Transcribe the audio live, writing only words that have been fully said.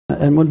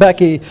And when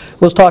Becky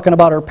was talking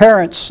about her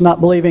parents not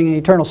believing in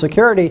eternal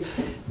security,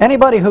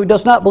 anybody who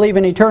does not believe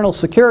in eternal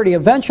security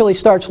eventually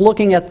starts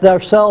looking at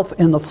themselves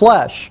in the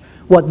flesh,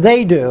 what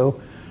they do,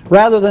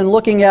 rather than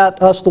looking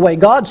at us the way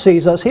God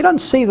sees us. He doesn't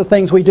see the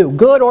things we do,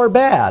 good or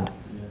bad.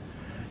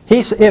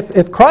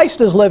 If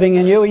Christ is living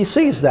in you, He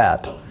sees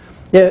that.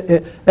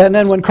 And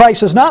then when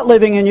Christ is not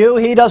living in you,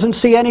 He doesn't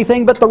see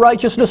anything but the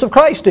righteousness of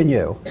Christ in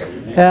you.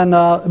 And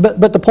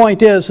but the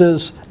point is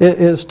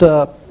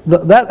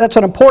that's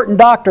an important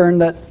doctrine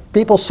that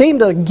people seem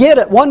to get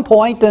at one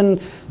point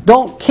and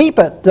don't keep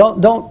it,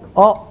 don't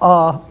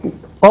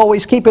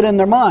always keep it in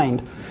their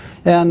mind.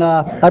 And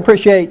I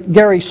appreciate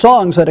Gary's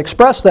songs that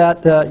express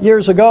that.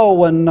 Years ago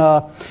when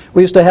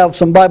we used to have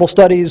some Bible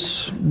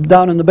studies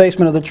down in the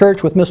basement of the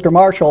church with Mr.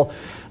 Marshall,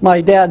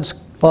 my dad's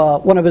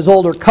one of his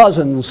older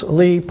cousins,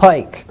 Lee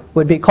Pike,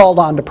 would be called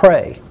on to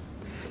pray.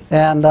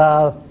 And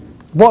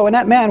boy, when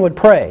that man would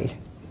pray,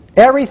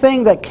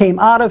 everything that came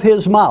out of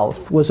his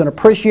mouth was an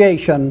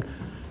appreciation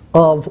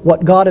of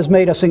what God has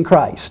made us in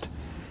Christ.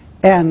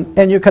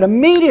 And you could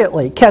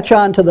immediately catch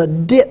on to the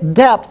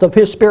depth of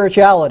his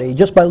spirituality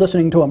just by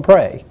listening to him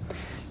pray,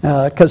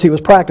 because he was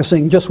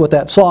practicing just what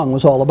that song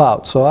was all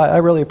about. So I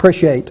really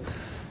appreciate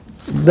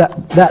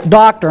that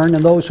doctrine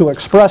and those who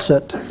express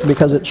it,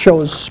 because it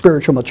shows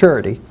spiritual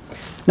maturity.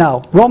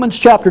 Now, Romans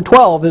chapter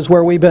 12 is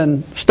where we've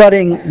been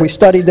studying. We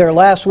studied there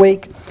last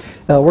week.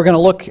 We're going to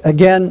look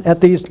again at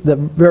the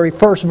very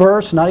first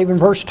verse, not even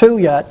verse 2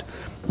 yet.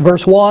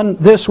 Verse 1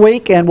 this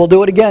week, and we'll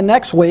do it again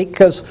next week,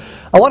 because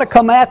I want to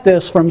come at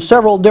this from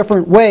several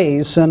different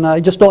ways, and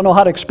I just don't know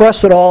how to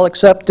express it all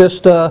except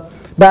just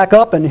back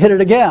up and hit it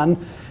again,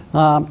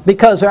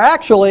 because they're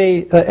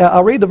actually,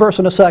 I'll read the verse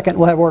in a second,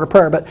 we'll have a word of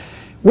prayer, but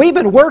we've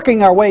been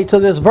working our way to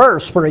this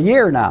verse for a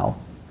year now.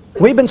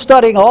 We've been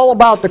studying all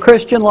about the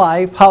Christian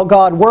life, how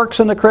God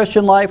works in the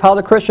Christian life, how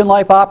the Christian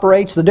life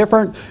operates,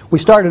 we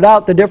started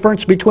out the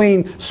difference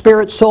between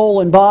spirit,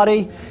 soul, and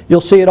body.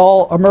 You'll see it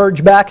all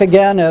emerge back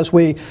again as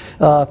we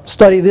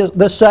study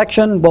this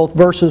section, both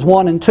verses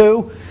 1 and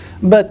 2.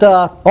 But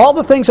all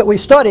the things that we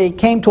study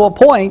came to a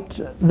point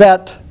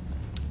that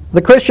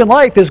the Christian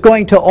life is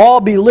going to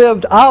all be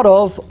lived out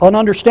of an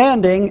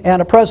understanding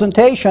and a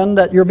presentation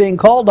that you're being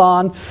called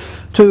on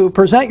to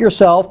present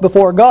yourself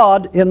before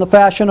God in the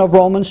fashion of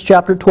Romans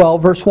chapter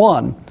 12, verse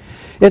 1.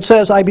 It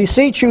says, I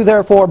beseech you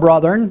therefore,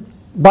 brethren,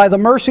 by the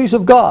mercies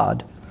of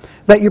God,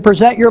 that you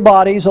present your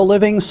bodies a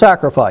living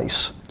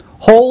sacrifice,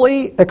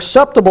 holy,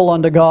 acceptable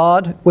unto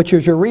God, which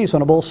is your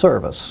reasonable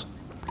service.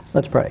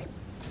 Let's pray.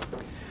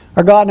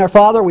 Our God and our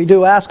Father, we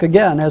do ask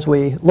again, as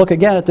we look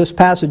again at this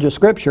passage of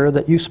Scripture,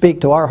 that you speak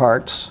to our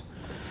hearts.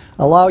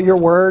 Allow your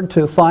word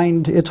to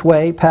find its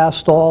way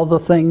past all the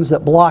things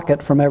that block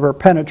it from ever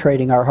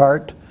penetrating our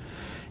heart.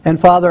 And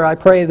Father, I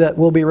pray that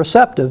we'll be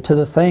receptive to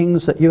the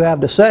things that you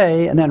have to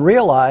say, and then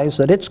realize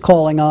that it's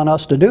calling on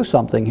us to do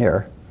something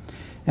here.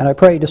 And I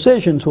pray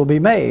decisions will be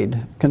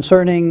made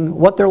concerning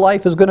what their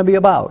life is going to be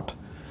about,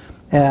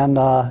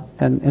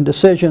 and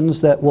decisions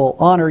that will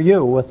honor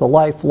you with the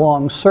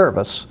lifelong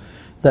service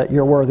that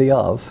you're worthy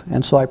of.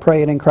 And so I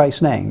pray it in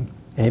Christ's name.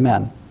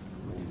 Amen.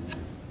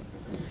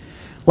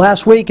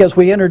 Last week, as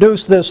we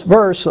introduced this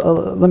verse,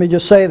 let me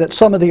just say that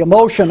some of the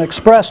emotion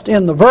expressed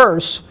in the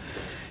verse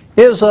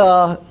is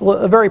a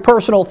very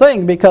personal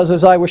thing, because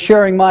as I was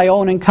sharing my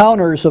own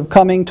encounters of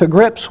coming to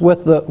grips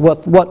with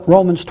what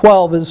Romans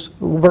 12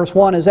 verse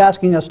 1 is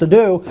asking us to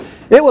do,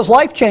 it was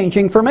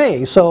life-changing for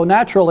me. So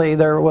naturally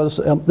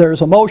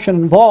there's emotion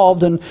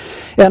involved, and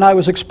I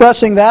was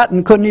expressing that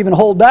and couldn't even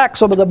hold back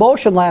some of the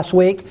emotion last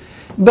week.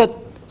 But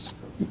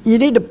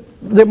the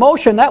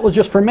emotion, that was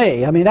just for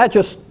me. I mean, that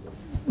just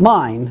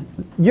mine.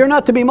 You're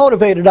not to be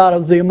motivated out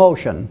of the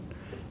emotion.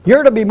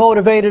 You're to be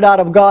motivated out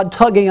of God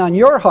tugging on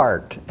your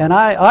heart. And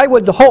I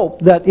would hope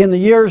that in the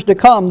years to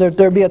come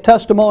there'd be a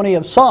testimony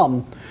of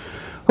some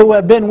who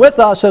have been with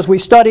us as we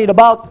studied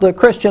about the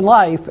Christian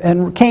life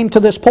and came to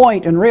this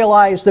point and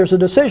realized there's a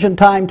decision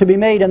time to be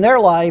made in their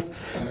life,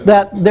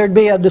 that there'd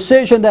be a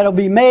decision that'll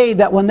be made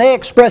that when they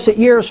express it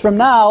years from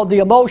now, the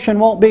emotion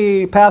won't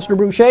be Pastor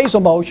Brucha's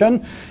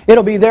emotion.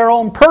 It'll be their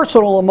own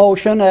personal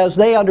emotion, as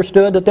they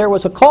understood that there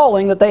was a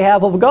calling that they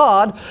have of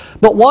God,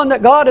 but one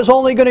that God is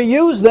only going to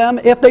use them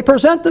if they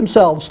present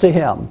themselves to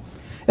Him.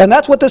 And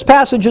that's what this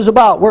passage is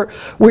about.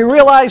 We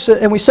realize,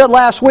 and we said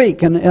last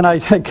week, and I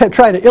kept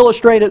trying to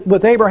illustrate it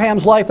with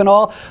Abraham's life and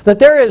all, that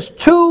there is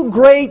two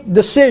great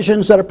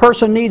decisions that a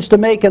person needs to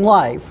make in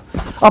life,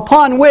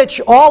 upon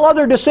which all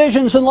other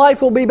decisions in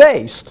life will be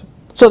based.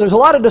 So there's a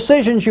lot of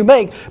decisions you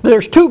make, but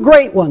there's two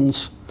great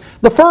ones.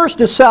 The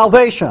first is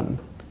salvation.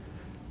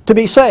 To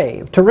be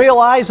saved, to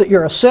realize that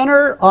you're a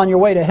sinner on your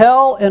way to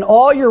hell, and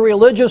all your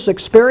religious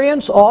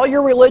experience, all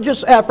your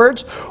religious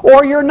efforts,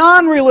 or your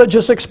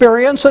non-religious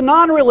experience and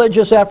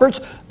non-religious efforts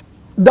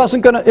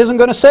isn't going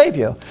to save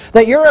you.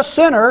 That you're a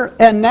sinner,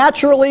 and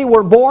naturally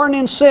we're born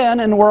in sin,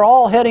 and we're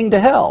all heading to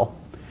hell.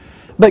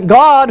 But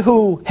God,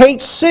 who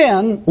hates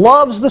sin,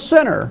 loves the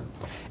sinner,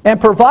 and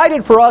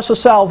provided for us a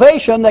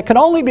salvation that can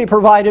only be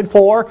provided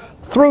for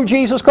through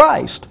Jesus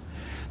Christ.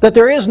 that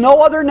there is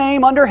no other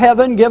name under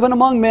heaven given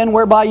among men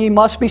whereby ye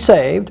must be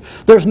saved.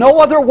 There's no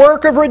other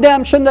work of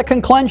redemption that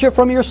can cleanse you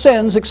from your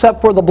sins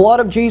except for the blood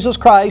of Jesus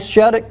Christ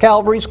shed at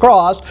Calvary's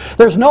cross.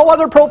 There's no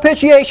other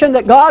propitiation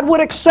that God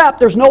would accept.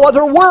 There's no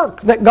other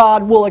work that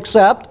God will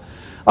accept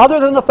other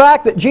than the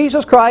fact that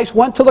Jesus Christ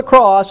went to the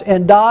cross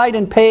and died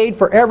and paid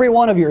for every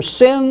one of your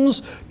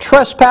sins,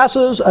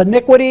 trespasses,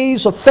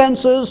 iniquities,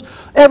 offenses,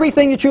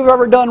 everything that you've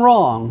ever done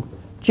wrong.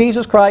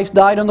 Jesus Christ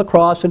died on the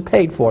cross and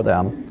paid for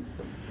them.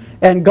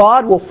 And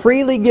God will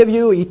freely give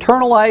you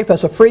eternal life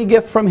as a free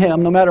gift from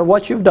Him, no matter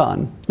what you've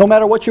done, no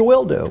matter what you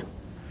will do,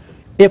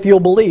 if you'll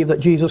believe that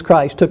Jesus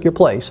Christ took your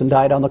place and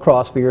died on the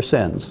cross for your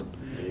sins.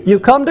 You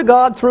come to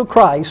God through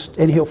Christ,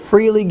 and He'll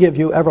freely give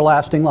you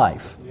everlasting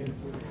life.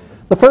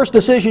 The first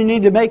decision you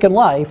need to make in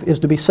life is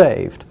to be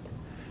saved.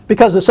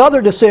 Because this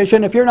other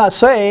decision, if you're not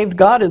saved,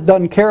 God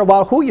doesn't care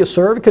about who you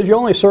serve, because you're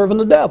only serving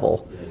the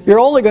devil. You're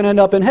only going to end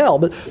up in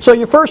hell. So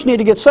you first need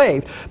to get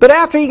saved. But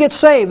after you get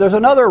saved, there's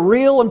another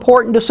real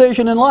important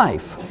decision in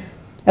life.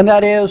 And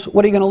that is,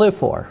 what are you going to live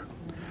for?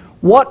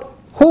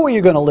 Who are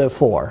you going to live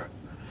for?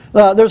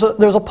 There's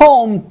a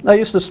poem, I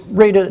used to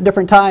read it at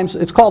different times.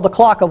 It's called The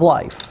Clock of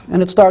Life.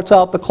 And it starts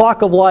out, the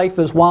clock of life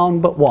is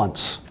wound but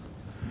once.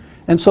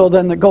 And so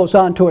then it goes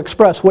on to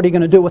express what are you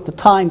going to do with the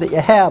time that you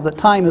have. That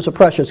time is a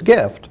precious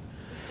gift.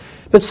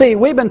 But see,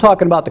 we've been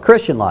talking about the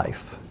Christian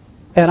life.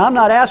 And I'm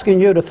not asking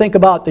you to think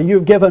about that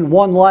you've given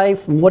one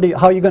life and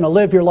how you're going to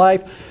live your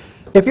life.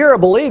 If you're a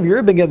believer,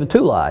 you've been given 2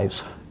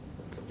 lives.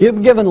 You've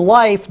been given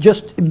life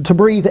just to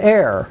breathe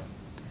air.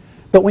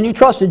 But when you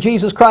trusted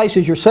Jesus Christ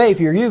as your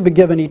Savior, you've been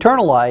given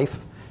eternal life,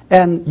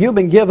 and you've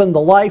been given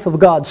the life of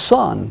God's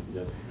Son.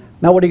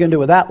 Now what are you going to do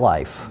with that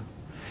life?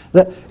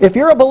 If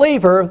you're a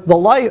believer, the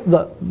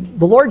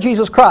Lord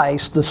Jesus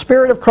Christ, the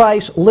Spirit of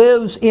Christ,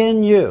 lives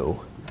in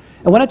you.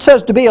 And when it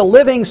says to be a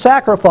living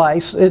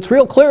sacrifice, it's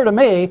real clear to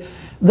me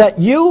that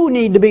you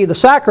need to be the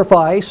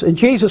sacrifice and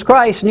Jesus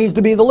Christ needs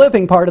to be the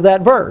living part of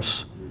that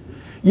verse.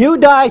 You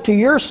die to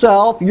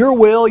yourself, your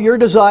will, your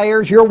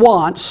desires, your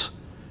wants,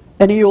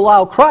 and you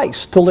allow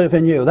Christ to live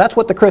in you. That's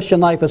what the Christian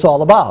life is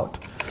all about.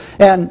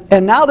 And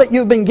now that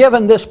you've been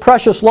given this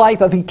precious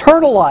life of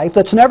eternal life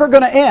that's never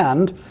going to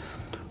end,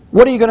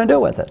 what are you going to do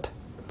with it?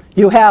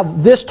 You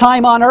have this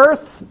time on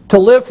earth to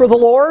live for the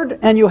Lord,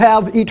 and you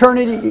have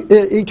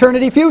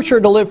eternity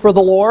future to live for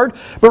the Lord.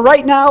 But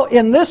right now,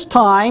 in this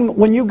time,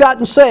 when you've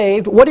gotten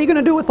saved, what are you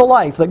going to do with the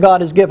life that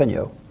God has given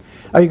you?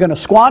 Are you going to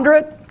squander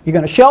it? You're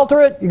going to shelter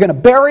it? You're going to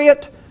bury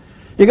it?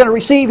 You're going to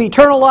receive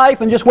eternal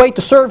life and just wait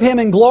to serve Him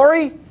in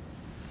glory?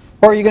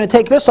 Or are you going to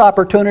take this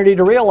opportunity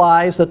to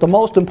realize that the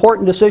most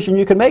important decision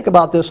you can make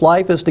about this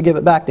life is to give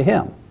it back to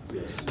Him?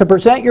 To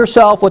present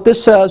yourself, what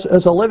this says,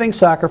 as a living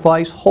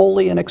sacrifice,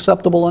 holy and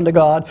acceptable unto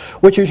God,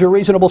 which is your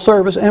reasonable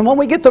service. And when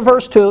we get to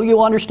verse 2,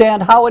 you'll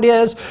understand how it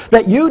is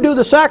that you do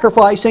the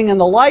sacrificing, and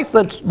the life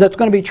that's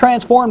going to be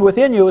transformed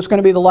within you is going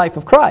to be the life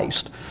of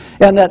Christ.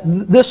 And that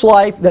this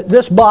life, that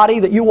this body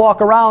that you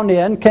walk around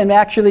in can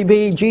actually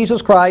be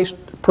Jesus Christ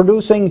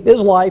producing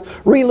His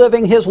life,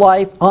 reliving His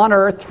life on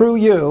earth through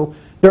you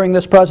during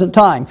this present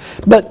time.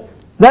 But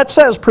that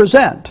says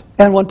present.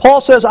 And when Paul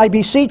says, I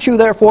beseech you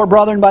therefore,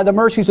 brethren, by the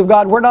mercies of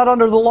God, we're not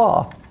under the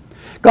law.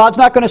 God's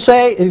not going to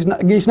say,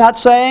 He's not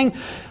saying,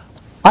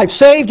 I've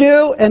saved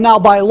you, and now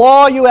by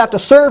law you have to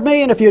serve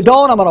me, and if you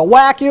don't, I'm going to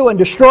whack you and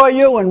destroy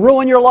you and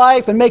ruin your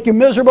life and make you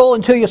miserable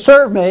until you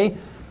serve me.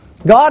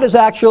 God is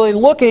actually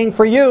looking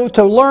for you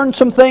to learn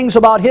some things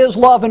about His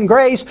love and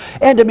grace,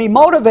 and to be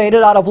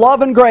motivated out of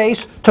love and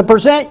grace to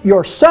present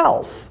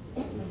yourself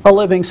a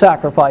living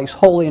sacrifice,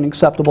 holy and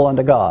acceptable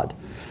unto God.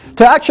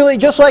 To actually,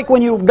 just like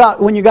when you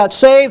got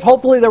saved,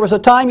 hopefully there was a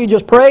time you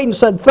just prayed and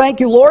said, thank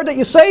you, Lord, that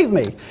you saved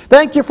me.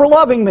 Thank you for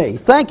loving me.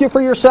 Thank you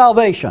for your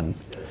salvation.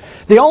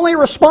 The only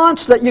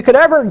response that you could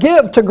ever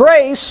give to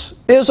grace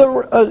is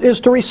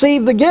to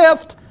receive the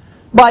gift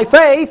by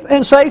faith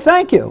and say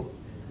thank you.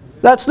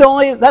 That's the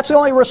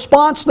only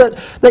response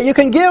that you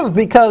can give,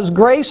 because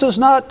grace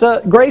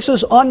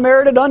is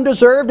unmerited,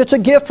 undeserved. It's a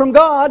gift from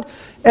God.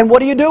 And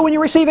what do you do when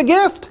you receive a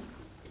gift?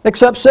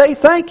 Except say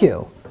thank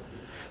you.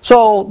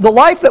 So the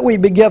life that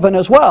we've been given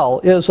as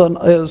well there's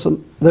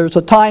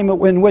a time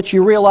in which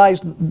you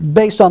realize,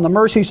 based on the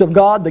mercies of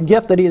God, the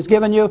gift that He has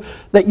given you,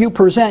 that you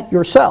present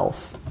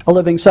yourself a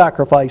living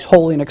sacrifice,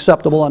 holy and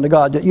acceptable unto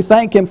God. That you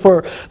thank Him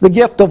for the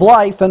gift of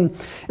life and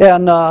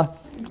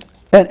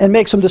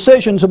make some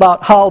decisions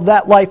about how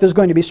that life is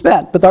going to be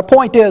spent. But our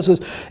point is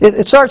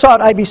it starts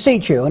out, I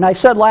beseech you. And I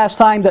said last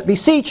time that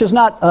beseech is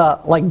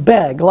not like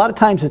beg. A lot of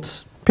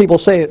times people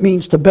say it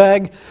means to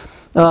beg.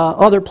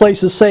 Other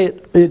places say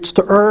it's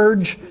to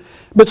urge,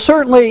 but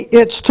certainly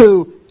it's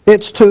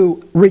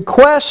to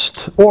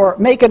request or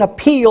make an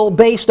appeal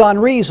based on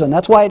reason.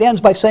 That's why it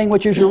ends by saying,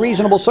 which is your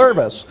reasonable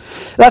service.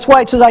 That's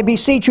why it says, I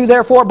beseech you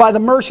therefore by the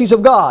mercies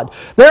of God.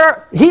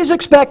 He's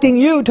expecting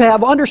you to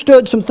have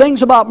understood some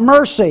things about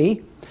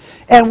mercy,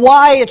 and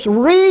why it's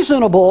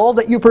reasonable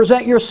that you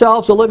present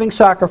yourselves a living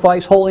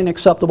sacrifice, holy and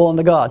acceptable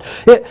unto God.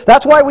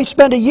 That's why we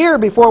spent a year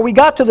before we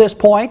got to this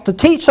point to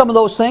teach some of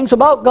those things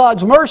about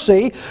God's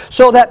mercy,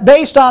 so that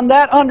based on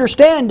that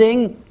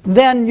understanding,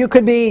 then you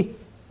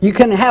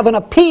can have an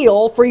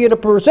appeal for you to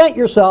present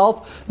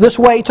yourself this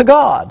way to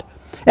God.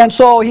 And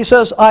so he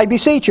says, I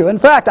beseech you. In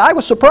fact, I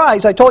was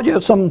surprised. I told you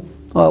some,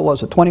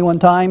 21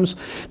 times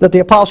that the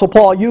Apostle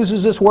Paul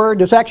uses this word.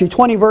 There's actually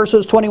 20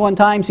 verses, 21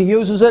 times he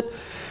uses it.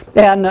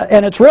 And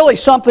it's really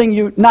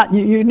something not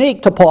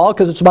unique to Paul,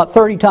 because it's about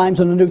 30 times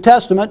in the New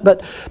Testament,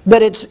 but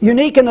it's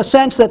unique in the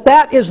sense that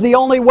that is the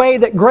only way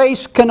that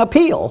grace can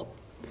appeal.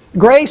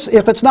 Grace,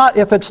 if it's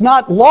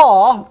not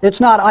law, it's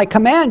not I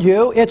command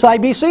you, it's I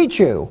beseech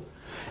you.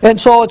 And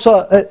so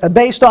it's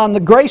based on the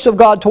grace of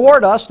God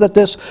toward us that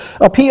this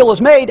appeal is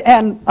made.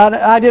 And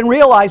I didn't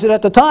realize it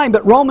at the time,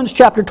 but Romans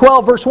chapter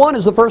 12, verse 1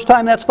 is the first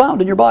time that's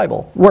found in your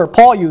Bible, where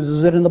Paul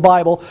uses it in the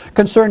Bible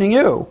concerning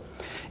you.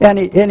 And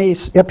he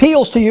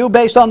appeals to you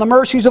based on the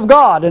mercies of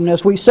God. And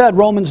as we said,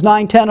 Romans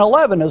 9, 10,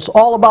 11 is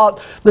all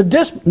about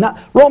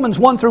Romans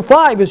 1 through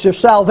 5 is your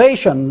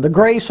salvation, the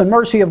grace and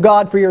mercy of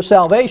God for your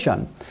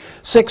salvation.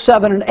 6,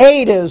 7, and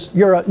 8 is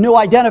your new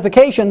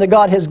identification that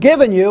God has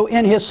given you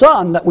in His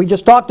Son that we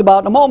just talked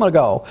about a moment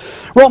ago.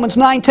 Romans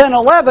 9, 10,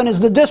 11 is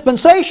the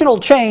dispensational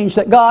change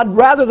that God,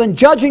 rather than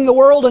judging the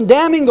world and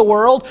damning the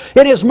world,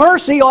 in His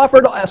mercy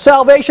offered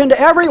salvation to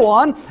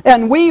everyone,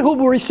 and we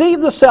who receive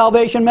the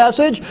salvation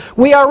message,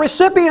 we are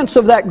recipients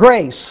of that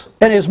grace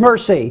and His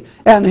mercy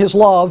and His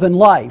love and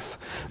life.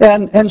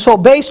 And so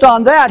based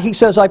on that, he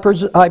says,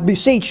 I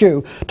beseech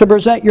you to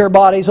present your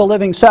bodies a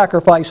living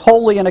sacrifice,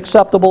 holy and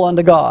acceptable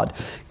unto God.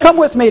 Come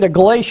with me to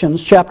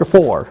Galatians chapter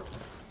 4.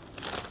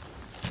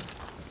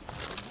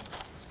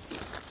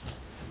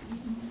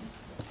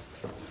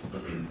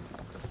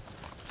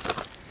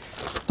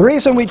 The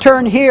reason we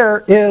turn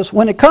here is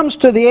when it comes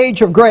to the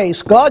age of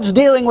grace, God's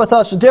dealing with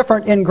us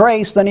different in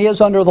grace than He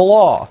is under the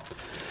law.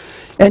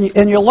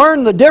 And you'll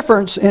learn the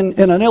difference in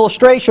an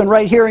illustration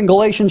right here in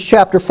Galatians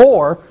chapter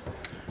 4,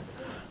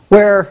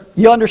 where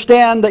you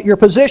understand that your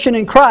position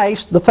in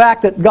Christ, the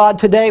fact that God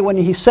today, when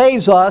He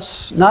saves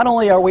us, not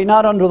only are we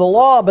not under the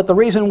law, but the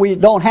reason we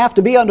don't have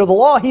to be under the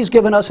law, He's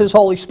given us His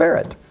Holy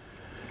Spirit.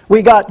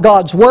 We got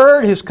God's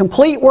Word, His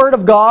complete Word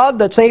of God,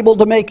 that's able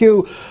to make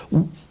you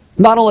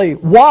not only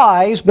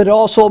wise, but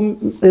also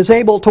is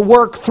able to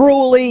work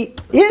throughly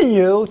in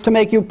you to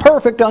make you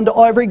perfect unto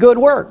every good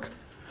work.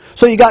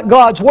 So you got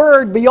God's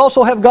Word, but you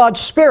also have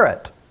God's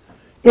Spirit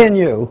in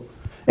you.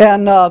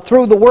 And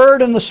through the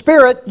Word and the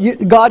Spirit,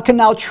 God can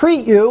now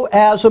treat you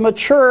as a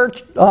mature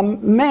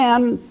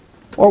man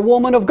or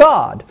woman of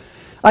God.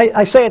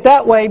 I say it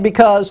that way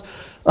because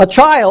a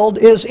child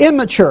is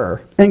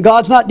immature, and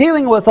God's not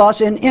dealing with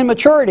us in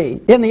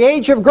immaturity. In the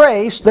age of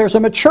grace, there's a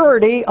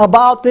maturity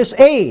about this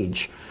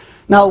age.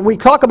 Now, we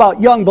talk about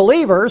young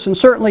believers, and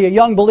certainly a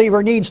young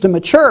believer needs to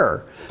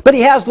mature. But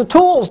he has the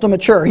tools to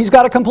mature. He's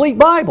got a complete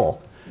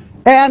Bible.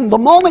 And the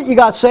moment you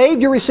got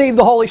saved, you received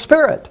the Holy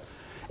Spirit.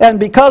 And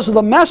because of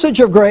the message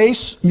of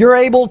grace, you're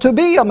able to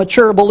be a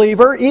mature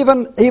believer,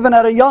 even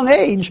at a young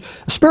age,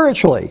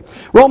 spiritually.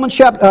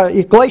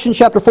 Galatians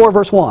chapter 4,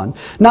 verse 1.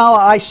 Now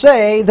I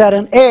say that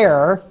an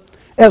heir,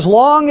 as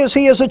long as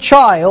he is a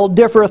child,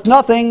 differeth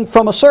nothing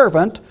from a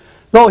servant,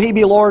 though he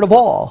be Lord of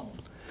all,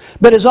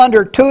 but is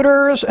under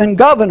tutors and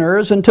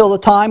governors until the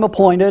time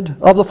appointed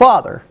of the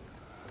Father.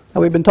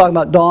 Now, we've been talking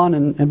about Dawn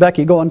and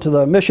Becky going to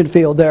the mission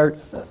field there.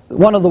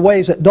 One of the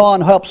ways that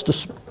Dawn hopes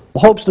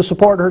to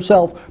support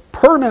herself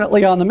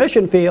permanently on the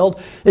mission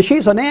field is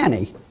she's a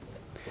nanny.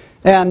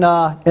 And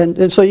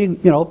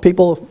so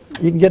people,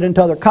 you can get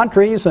into other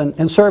countries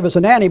and serve as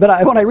a nanny.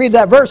 But when I read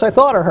that verse, I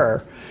thought of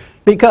her.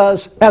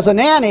 Because as a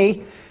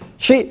nanny,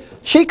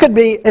 she could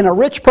be in a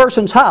rich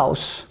person's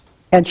house,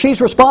 and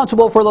she's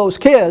responsible for those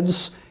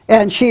kids,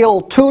 and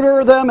she'll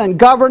tutor them and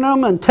govern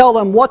them and tell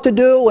them what to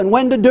do and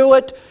when to do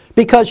it,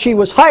 because she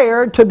was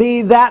hired to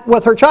be that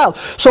with her child.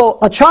 So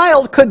a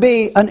child could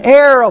be an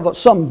heir of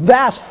some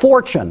vast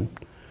fortune,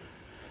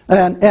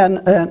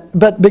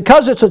 but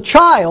because it's a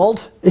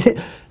child,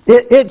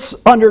 it's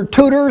under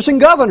tutors and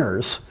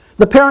governors.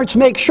 The parents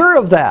make sure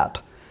of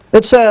that.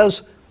 It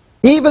says,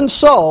 even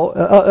so,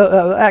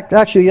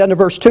 actually the end of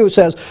verse 2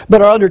 says,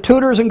 but are under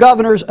tutors and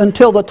governors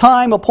until the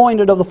time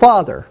appointed of the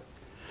Father.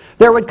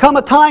 There would come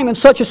a time in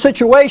such a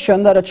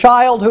situation that a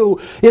child who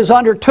is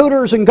under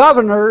tutors and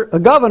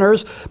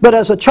governors, but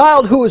as a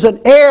child who is an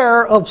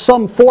heir of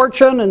some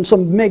fortune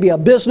and maybe a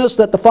business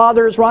that the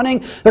father is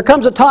running, there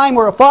comes a time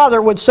where a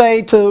father would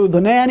say to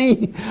the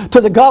nanny, to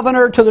the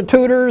governor, to the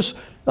tutors,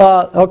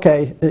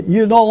 okay,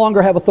 you no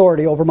longer have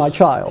authority over my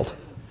child.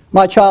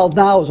 My child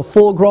now is a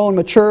full-grown,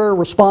 mature,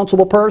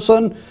 responsible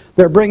person.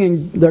 They're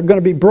going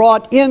to be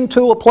brought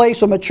into a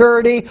place of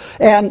maturity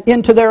and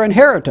into their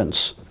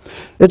inheritance.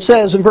 It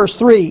says in verse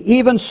 3,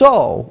 even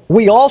so,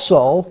 we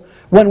also,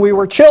 when we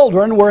were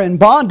children, were in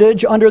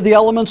bondage under the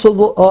elements of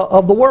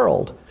the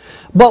world.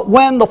 But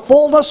when the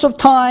fullness of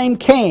time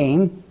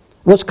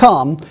was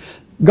come,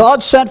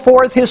 God sent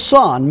forth His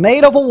Son,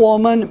 made of a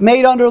woman,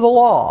 made under the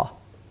law.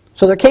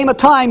 So there came a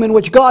time in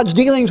which God's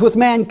dealings with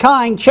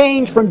mankind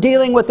changed from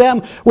dealing with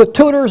them with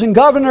tutors and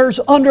governors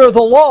under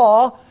the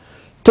law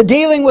to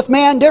dealing with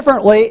man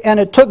differently, and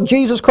it took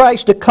Jesus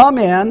Christ to come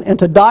in and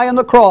to die on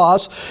the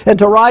cross and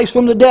to rise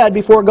from the dead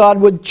before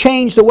God would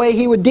change the way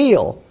He would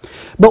deal.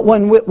 But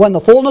when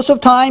the fullness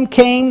of time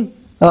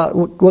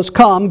was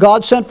come,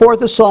 God sent forth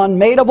His Son,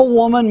 made of a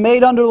woman,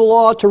 made under the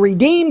law, to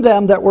redeem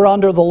them that were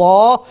under the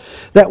law,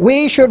 that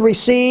we should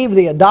receive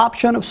the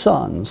adoption of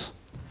sons.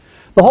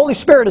 The Holy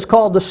Spirit is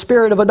called the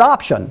Spirit of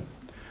adoption,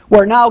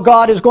 where now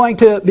God is going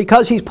to,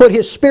 because He's put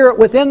His Spirit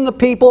within the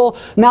people,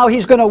 now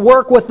He's going to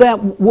work with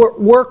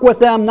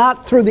them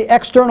not through the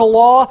external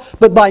law,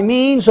 but by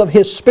means of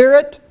His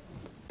Spirit,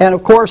 and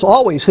of course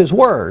always His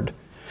Word.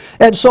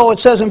 And so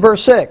it says in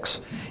verse 6,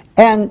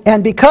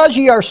 And because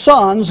ye are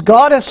sons,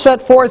 God hath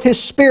set forth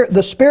His Spirit,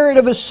 the Spirit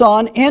of His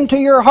Son, into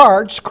your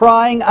hearts,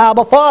 crying,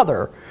 Abba,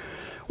 Father.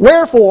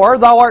 Wherefore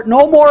thou art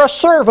no more a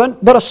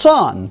servant, but a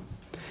son.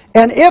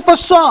 And if a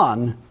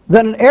son,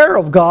 then an heir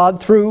of God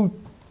through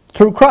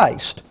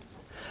Christ.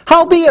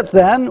 Howbeit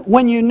then,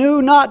 when you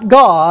knew not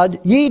God,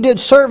 ye did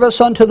service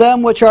unto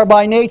them which are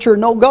by nature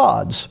no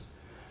gods.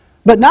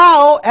 But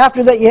now,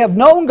 after that ye have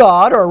known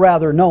God, or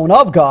rather known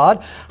of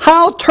God,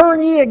 how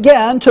turn ye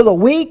again to the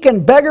weak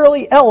and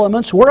beggarly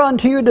elements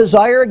whereunto you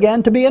desire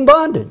again to be in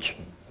bondage?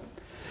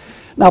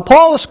 Now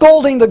Paul is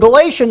scolding the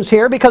Galatians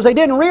here because they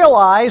didn't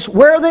realize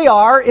where they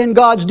are in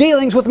God's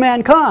dealings with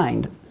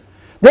mankind.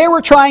 They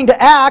were trying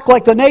to act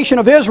like the nation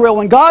of Israel.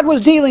 When God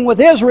was dealing with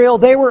Israel,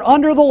 they were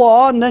under the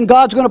law, and then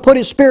God's going to put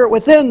His Spirit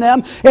within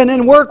them and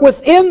then work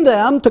within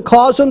them to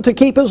cause them to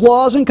keep His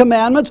laws and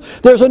commandments.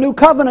 There's a new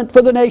covenant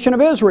for the nation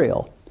of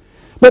Israel.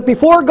 But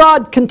before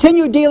God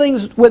continued dealing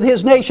with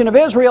His nation of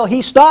Israel,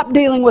 He stopped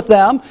dealing with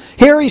them.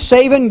 Here He's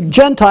saving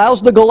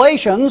Gentiles, the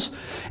Galatians.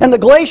 And the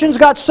Galatians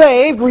got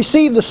saved,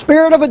 received the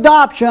Spirit of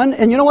adoption,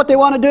 and you know what they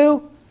want to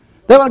do?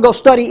 They want to go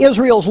study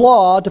Israel's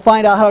law to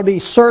find out how to be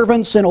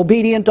servants and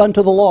obedient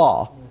unto the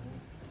law.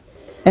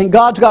 And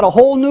God's got a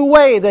whole new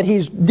way that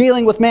He's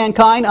dealing with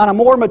mankind on a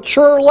more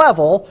mature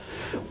level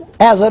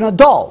as an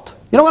adult.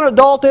 You know what an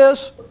adult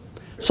is?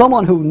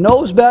 Someone who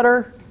knows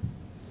better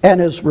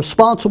and is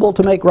responsible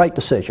to make right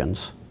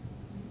decisions.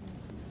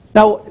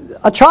 Now,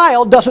 a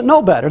child doesn't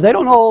know better. They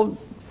don't know.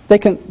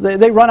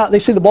 They run out. They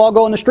see the ball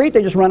go in the street.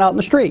 They just run out in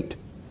the street.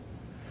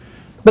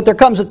 But there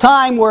comes a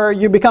time where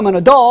you become an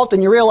adult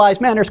and you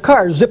realize, man, there's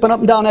cars zipping up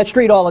and down that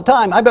street all the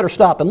time. I better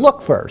stop and look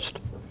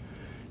first.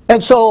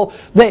 And so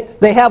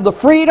they have the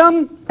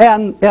freedom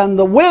and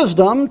the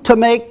wisdom to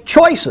make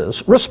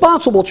choices,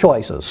 responsible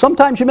choices.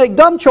 Sometimes you make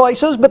dumb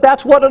choices, but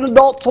that's what an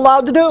adult's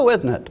allowed to do,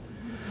 isn't it?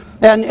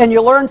 And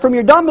you learn from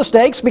your dumb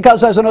mistakes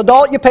because as an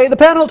adult you pay the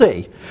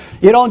penalty.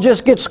 You don't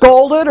just get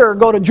scolded or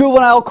go to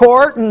juvenile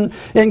court and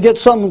get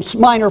some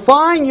minor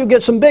fine. You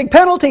get some big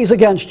penalties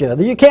against you.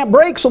 You can't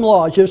break some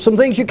laws. There's some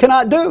things you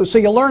cannot do. So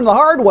you learn the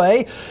hard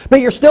way, but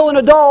you're still an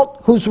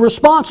adult who's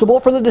responsible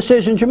for the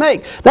decisions you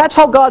make. That's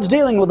how God's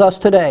dealing with us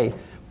today,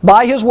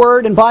 by His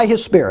Word and by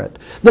His Spirit.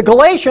 The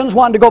Galatians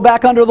wanted to go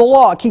back under the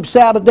law, keep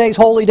Sabbath days,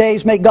 holy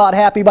days, make God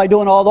happy by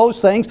doing all those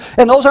things,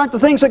 and those aren't the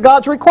things that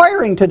God's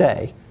requiring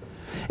today.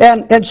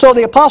 And so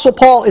the Apostle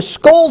Paul is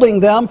scolding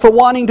them for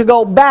wanting to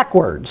go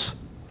backwards.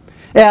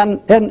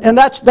 And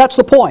that's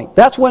the point.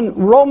 That's when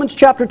Romans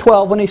chapter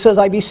 12, when he says,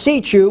 I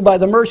beseech you by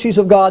the mercies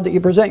of God that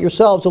you present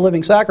yourselves a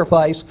living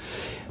sacrifice.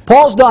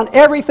 Paul's done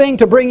everything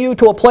to bring you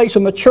to a place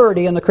of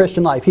maturity in the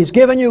Christian life. He's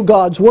given you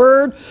God's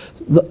Word,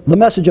 the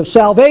message of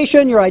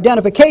salvation, your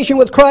identification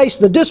with Christ,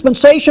 the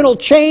dispensational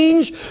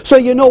change, so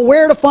you know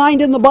where to find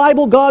in the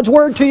Bible God's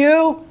Word to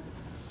you.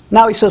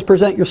 Now he says,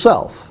 present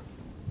yourself.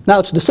 Now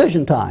it's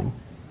decision time.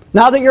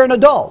 Now that you're an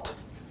adult,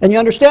 and you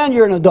understand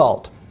you're an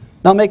adult,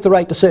 now make the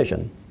right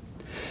decision.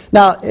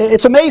 Now,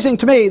 it's amazing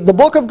to me, the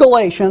book of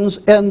Galatians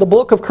and the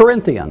book of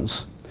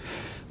Corinthians.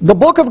 The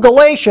book of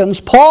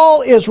Galatians,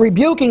 Paul is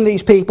rebuking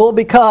these people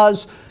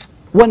because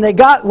when they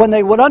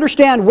would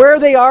understand where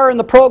they are in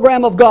the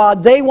program of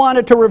God, they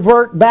wanted to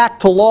revert back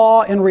to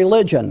law and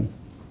religion.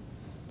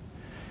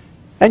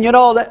 And you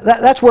know,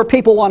 that's where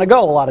people want to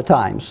go a lot of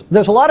times.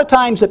 There's a lot of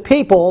times that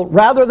people,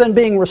 rather than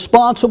being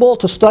responsible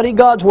to study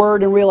God's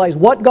Word and realize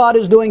what God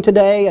is doing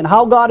today and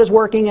how God is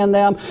working in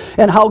them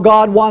and how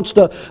God wants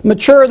to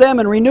mature them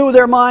and renew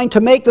their mind to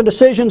make the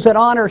decisions that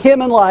honor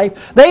Him in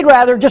life, they'd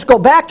rather just go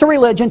back to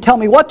religion, tell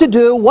me what to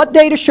do, what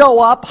day to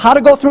show up, how to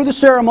go through the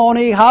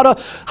ceremony, how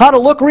to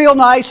look real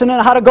nice, and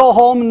then how to go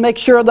home and make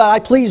sure that I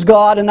please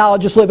God and now I'll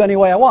just live any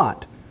way I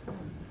want.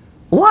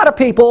 A lot of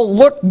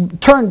people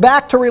turn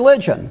back to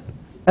religion.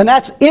 And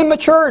that's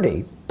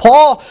immaturity.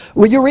 Paul,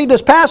 when you read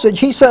this passage,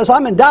 he says,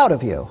 I'm in doubt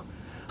of you.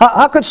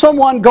 How could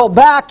someone go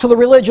back to the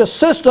religious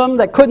system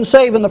that couldn't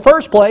save in the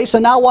first place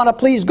and now want to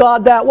please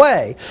God that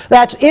way?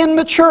 That's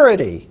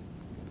immaturity.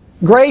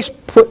 Grace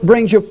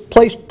brings you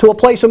to a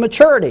place of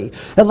maturity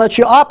and lets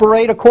you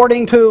operate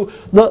according to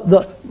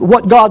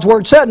what God's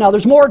Word said. Now,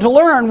 there's more to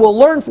learn. We'll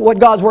learn what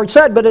God's Word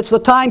said, but it's the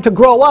time to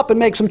grow up and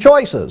make some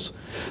choices.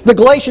 The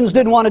Galatians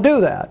didn't want to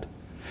do that.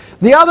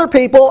 The other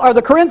people are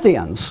the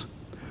Corinthians,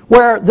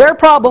 where their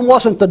problem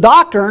wasn't the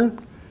doctrine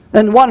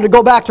and wanted to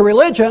go back to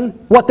religion.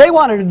 What they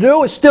wanted to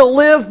do is still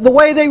live the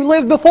way they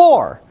lived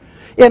before,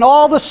 in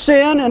all the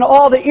sin and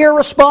all the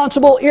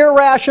irresponsible,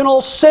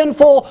 irrational,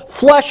 sinful,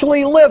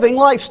 fleshly living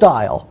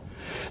lifestyle.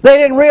 They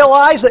didn't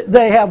realize that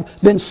they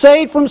have been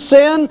saved from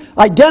sin,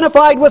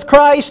 identified with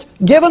Christ,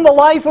 given the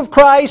life of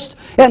Christ,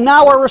 and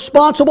now are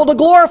responsible to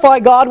glorify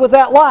God with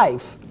that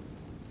life.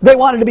 They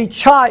wanted to be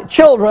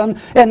children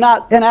and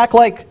act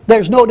like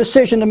there's no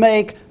decision to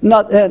make,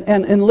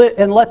 and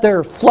let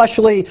their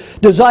fleshly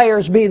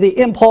desires be the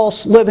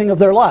impulse living of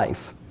their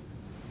life.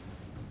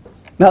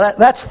 Now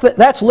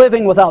that's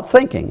living without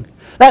thinking.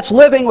 That's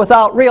living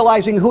without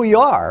realizing who you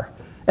are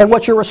and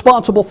what you're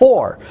responsible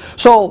for.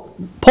 So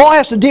Paul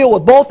has to deal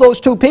with both those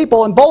two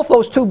people, and both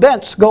those two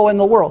bents go in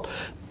the world.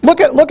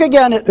 Look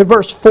again at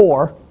verse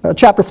 4,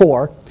 chapter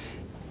 4,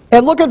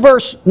 and look at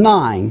verse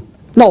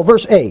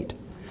 8.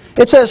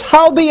 It says,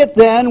 "Howbeit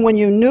then, when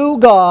you knew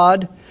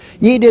God,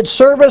 ye did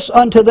service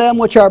unto them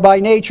which are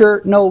by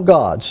nature no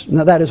gods."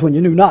 Now that is when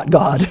you knew not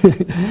God.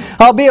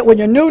 "Howbeit when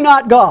you knew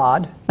not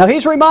God." Now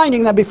he's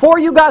reminding them, before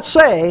you got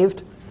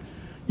saved,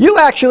 you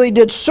actually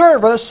did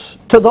service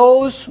to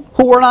those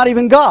who were not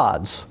even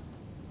gods,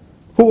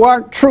 who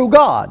aren't true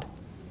God.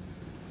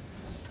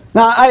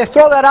 Now I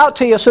throw that out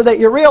to you so that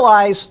you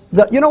realize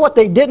that, you know what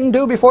they didn't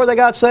do before they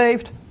got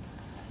saved?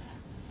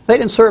 They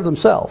didn't serve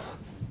themselves.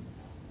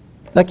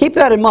 Now keep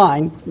that in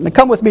mind, and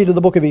come with me to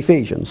the book of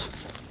Ephesians.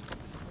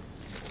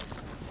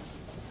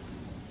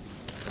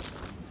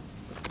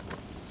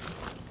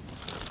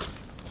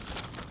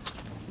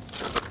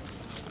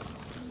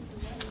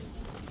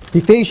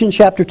 Ephesians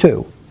chapter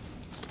 2.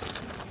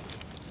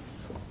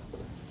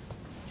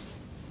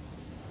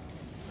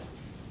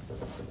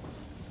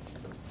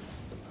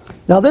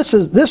 Now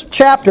this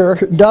chapter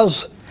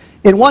does,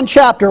 in one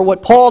chapter,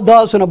 what Paul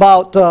does in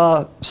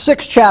about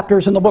 6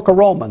 chapters in the book of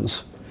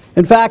Romans.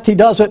 In fact, he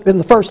does it in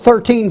the first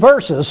 13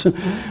 verses,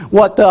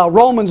 what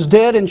Romans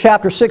did in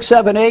chapter 6,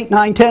 7, 8,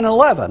 9, 10, and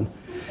 11.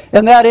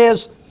 And that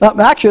is,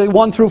 actually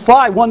 1 through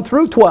 5, 1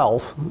 through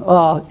 12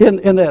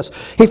 in this.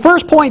 He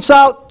first points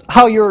out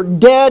how you're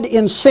dead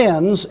in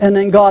sins, and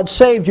then God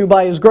saved you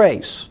by His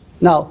grace.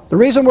 Now, the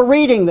reason we're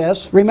reading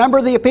this,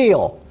 remember the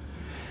appeal.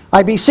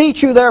 "I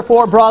beseech you,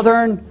 therefore,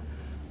 brethren,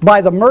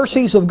 by the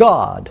mercies of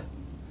God,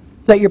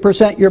 that you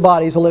present your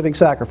bodies a living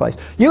sacrifice."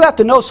 You have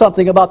to know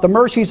something about the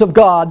mercies of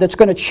God that's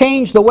going to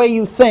change the way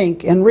you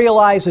think and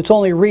realize it's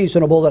only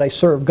reasonable that I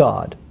serve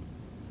God.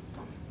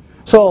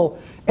 So,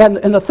 and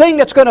the thing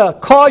that's going to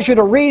cause you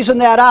to reason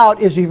that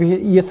out is if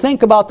you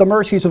think about the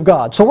mercies of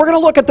God. So we're going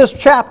to look at this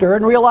chapter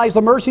and realize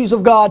the mercies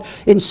of God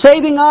in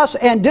saving us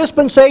and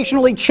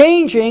dispensationally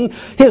changing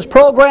His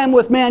program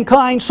with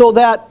mankind so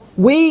that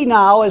we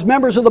now, as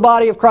members of the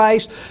body of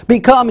Christ,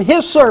 become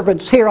His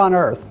servants here on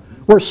earth.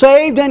 We're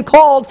saved and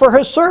called for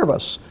His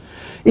service.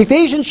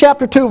 Ephesians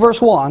chapter 2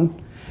 verse 1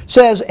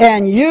 says,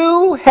 "And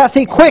you hath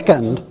He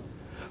quickened,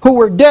 who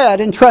were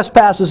dead in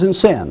trespasses and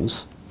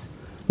sins."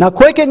 Now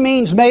quickened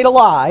means made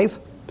alive.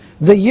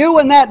 The "you"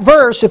 in that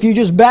verse, if you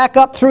just back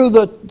up through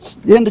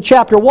into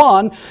chapter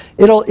 1,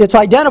 it's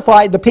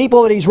identified. The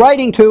people that he's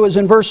writing to is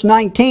in verse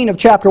 19 of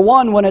chapter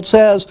 1 when it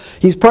says,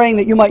 he's praying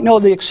that you might know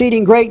the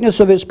exceeding greatness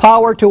of His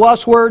power to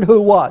usward,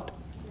 who what?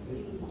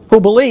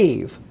 Who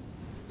believe.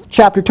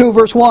 Chapter 2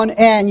 verse 1,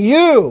 "And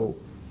you,"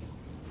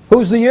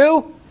 who's the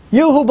you?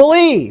 "You who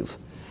believe,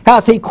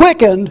 hath He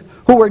quickened,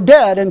 who were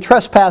dead in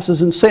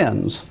trespasses and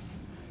sins."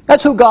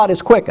 That's who God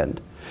has quickened.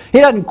 He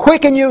doesn't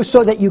quicken you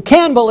so that you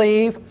can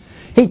believe.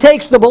 He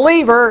takes the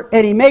believer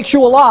and He makes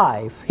you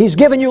alive. He's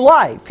given you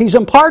life. He's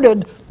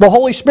imparted the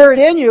Holy Spirit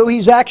in you.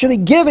 He's actually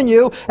given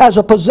you as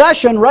a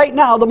possession right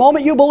now. The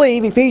moment you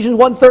believe, Ephesians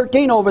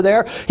 1:13 over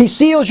there, He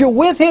seals you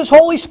with His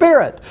Holy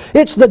Spirit.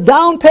 It's the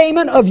down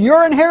payment of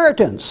your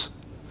inheritance.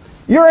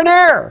 You're an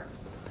heir.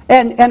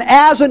 And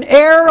as an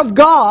heir of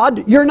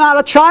God, you're not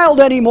a child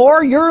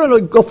anymore. You're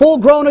a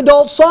full-grown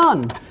adult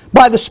son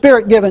by the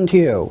Spirit given to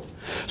you.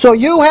 So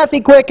you hath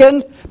He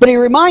quickened, but He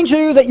reminds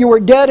you that you were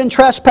dead in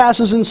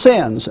trespasses and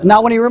sins.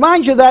 Now when He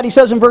reminds you of that, He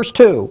says in verse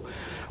 2,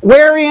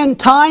 "Wherein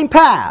time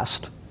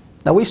past."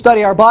 Now we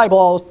study our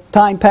Bible,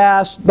 time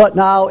past, but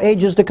now,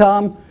 ages to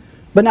come.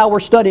 But now we're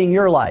studying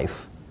your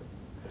life.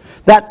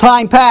 That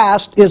time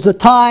past is the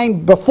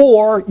time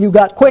before you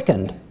got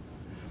quickened.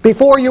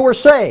 Before you were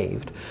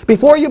saved.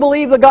 Before you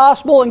believed the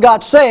gospel and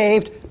got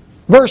saved,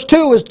 verse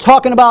 2 is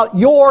talking about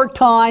your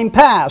time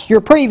past,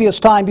 your previous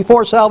time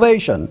before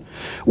salvation.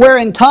 "Where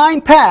in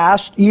time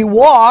past ye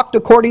walked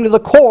according to the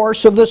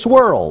course of this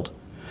world,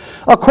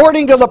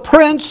 according to the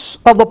prince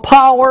of the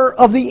power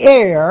of the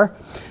air,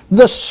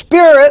 the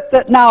spirit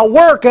that now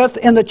worketh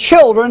in the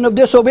children of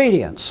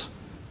disobedience."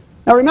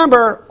 Now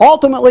remember,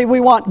 ultimately we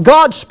want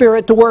God's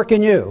Spirit to work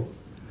in you.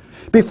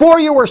 Before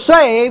you were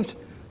saved,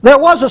 there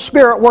was a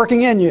spirit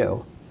working in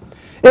you.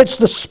 It's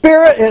the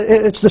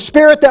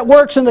spirit that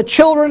works in the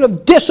children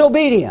of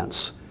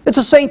disobedience. It's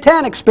a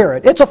satanic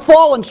spirit. It's a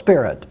fallen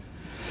spirit.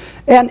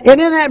 And in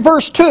that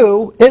verse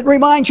 2, it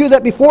reminds you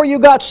that before you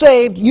got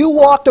saved, you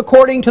walked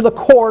according to the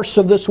course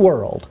of this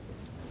world.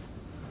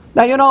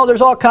 Now, you know,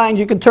 there's all kinds.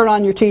 You can turn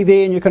on your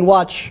TV and you can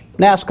watch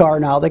NASCAR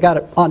now. They got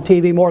it on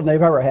TV more than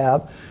they've ever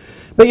have.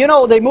 But you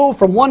know, they move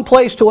from one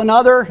place to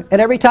another,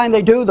 and every time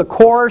they do, the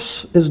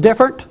course is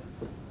different.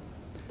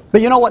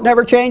 But you know what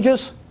never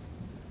changes?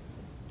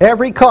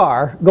 Every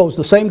car goes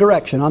the same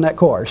direction on that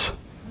course.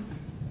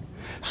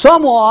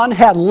 Someone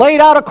had laid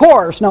out a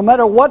course, no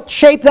matter what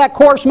shape that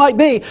course might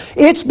be.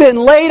 It's been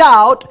laid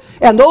out,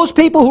 and those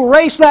people who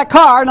race that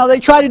car, now they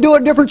try to do it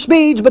at different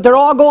speeds, but they're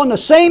all going the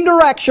same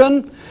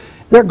direction.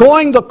 They're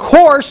going the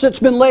course that's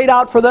been laid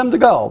out for them to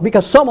go,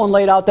 because someone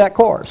laid out that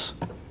course.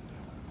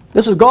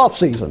 This is golf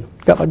season.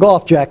 Got my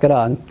golf jacket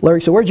on.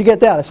 Larry said, "Where'd you get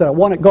that?" I said, "I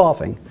won at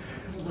golfing."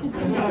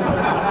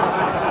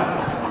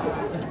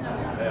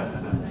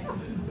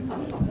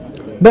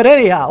 But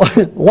anyhow,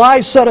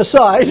 lies set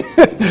aside.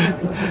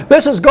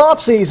 This is golf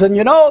season.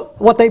 You know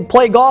what they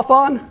play golf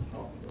on?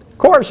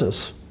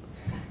 Courses.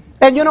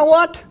 And you know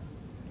what?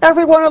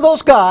 Every one of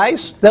those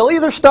guys, they'll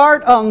either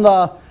start on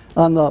the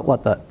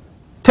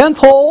 10th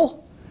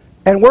hole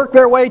and work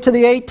their way to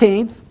the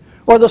 18th,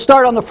 or they'll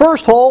start on the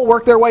first hole,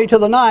 work their way to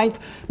the 9th.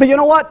 But you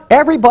know what?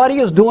 Everybody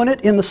is doing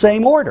it in the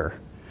same order.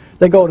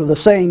 They go to the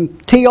same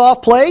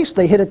tee-off place.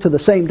 They hit it to the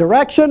same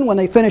direction. When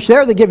they finish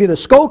there, they give you the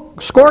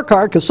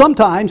scorecard, because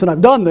sometimes, and I've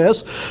done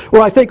this,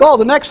 where I think, oh,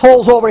 the next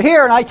hole's over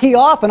here, and I tee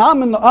off, and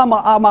I'm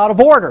out of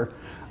order.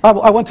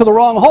 I went to the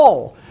wrong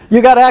hole.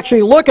 You got to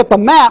actually look at the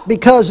map,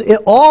 because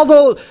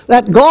although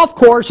that golf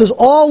course is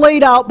all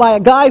laid out by a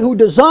guy who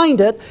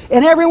designed it,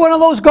 and every one of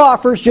those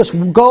golfers just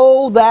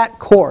go that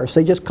course.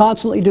 They just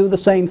constantly do the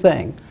same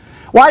thing.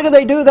 Why do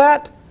they do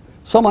that?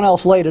 Someone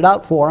else laid it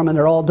out for them, and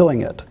they're all doing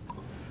it.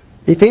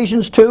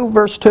 Ephesians 2,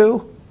 verse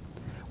 2,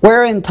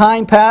 where in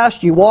time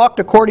past you walked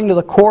according to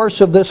the course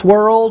of this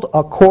world,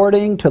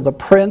 according to the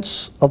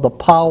prince of the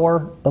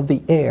power of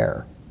the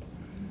air.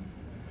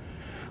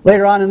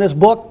 Later on in this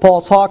book,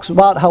 Paul talks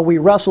about how we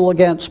wrestle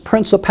against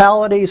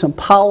principalities and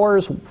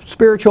powers,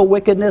 spiritual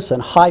wickedness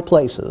in high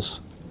places.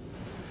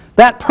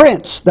 That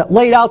prince that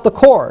laid out the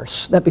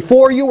course, that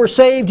before you were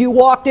saved you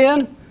walked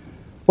in,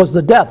 was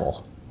the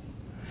devil.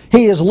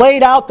 He has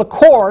laid out the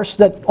course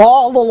that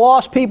all the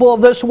lost people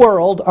of this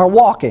world are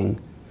walking.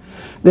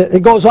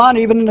 It goes on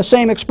even in the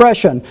same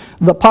expression.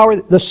 The power,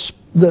 the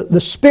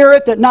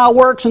spirit that now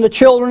works in the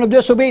children of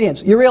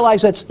disobedience. You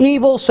realize that's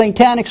evil,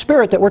 satanic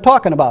spirit that we're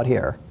talking about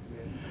here.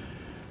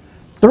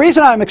 The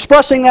reason I'm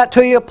expressing that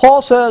to you,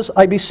 Paul says,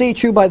 "I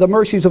beseech you by the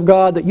mercies of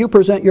God that you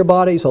present your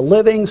bodies a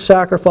living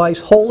sacrifice,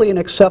 holy and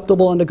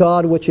acceptable unto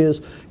God, which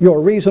is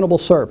your reasonable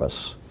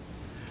service."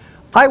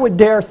 I would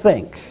dare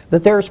think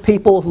that there's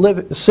people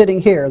sitting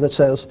here that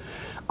says,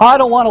 "I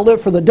don't want to live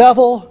for the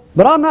devil,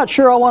 but I'm not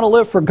sure I want to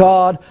live for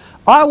God.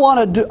 I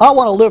want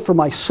to live for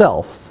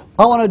myself.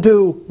 I want to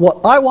do what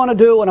I want to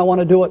do, and I want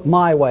to do it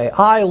my way.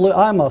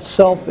 I'm a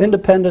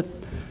independent,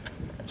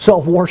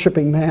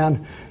 self-worshiping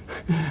man.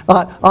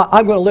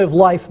 I'm going to live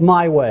life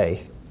my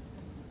way."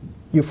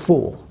 You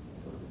fool.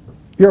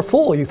 You're a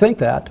fool, you think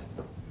that.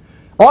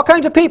 All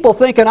kinds of people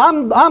thinking,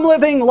 I'm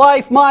living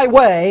life my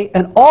way,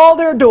 and all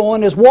they're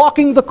doing is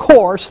walking the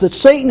course that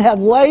Satan had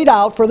laid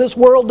out for this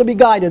world to be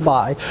guided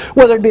by.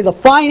 Whether it be the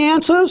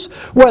finances,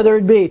 whether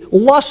it be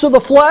lust of the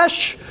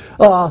flesh,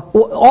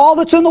 all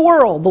that's in the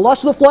world. The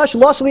lust of the flesh,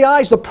 lust of the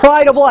eyes, the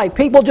pride of life.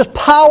 People just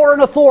power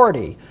and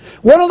authority.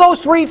 One of those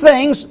three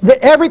things, that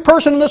every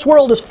person in this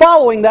world is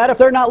following that if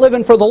they're not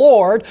living for the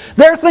Lord.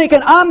 They're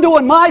thinking, I'm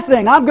doing my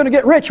thing. I'm going to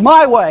get rich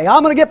my way.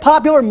 I'm going to get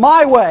popular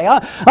my way.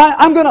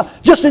 I'm going to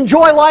just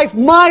enjoy life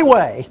my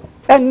way.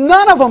 And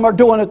none of them are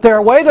doing it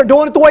their way. They're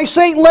doing it the way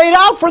Satan laid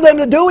out for them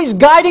to do. He's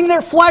guiding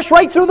their flesh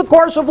right through the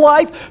course of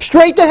life,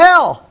 straight to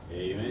hell.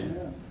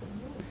 Amen.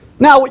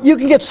 Now, you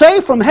can get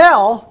saved from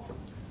hell,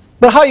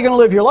 but how are you going to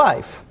live your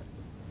life?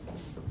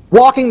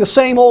 Walking the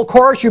same old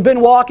course you've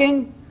been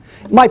walking?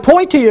 My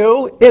point to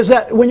you is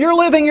that when you're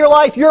living your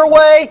life your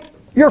way,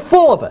 you're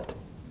full of it.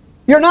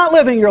 You're not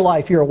living your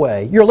life your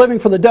way. You're living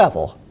for the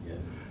devil. Yes.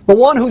 The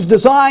one who's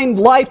designed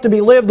life to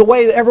be lived the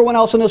way that everyone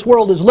else in this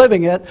world is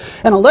living it.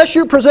 And unless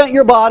you present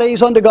your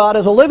bodies unto God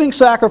as a living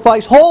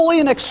sacrifice, holy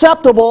and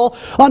acceptable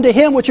unto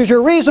Him, which is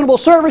your reasonable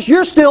service,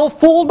 you're still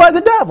fooled by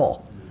the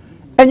devil.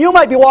 And you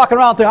might be walking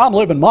around thinking, I'm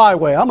living my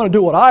way. I'm going to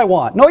do what I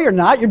want. No, you're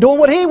not. You're doing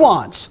what he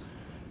wants.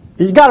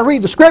 You've got to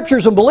read the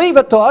Scriptures and believe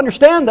it to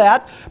understand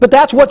that, but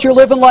that's what you're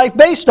living life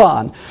based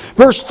on.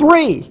 Verse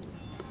 3,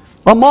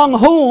 among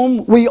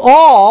whom we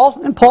all,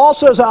 and Paul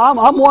says,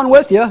 I'm one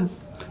with you.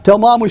 Tell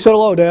Mom we said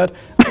hello, Dad.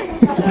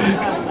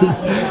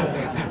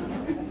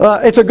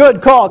 It's a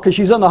good call because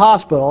she's in the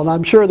hospital, and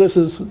I'm sure this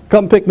is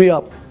come pick me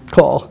up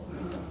call.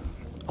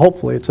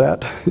 Hopefully it's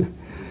that.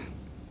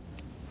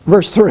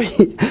 Verse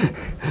 3,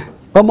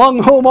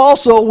 among whom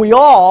also we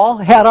all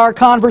had our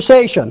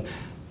conversation.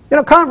 You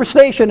know,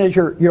 conversation is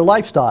your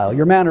lifestyle,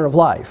 your manner of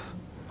life.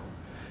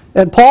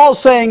 And Paul's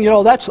saying, you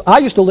know, I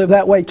used to live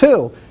that way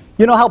too.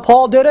 You know how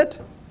Paul did it?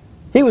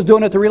 He was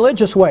doing it the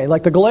religious way,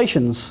 like the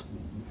Galatians.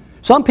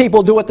 Some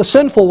people do it the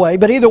sinful way,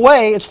 but either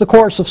way, it's the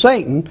course of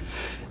Satan,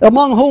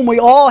 among whom we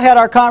all had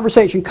our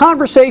conversation.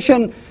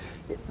 Conversation,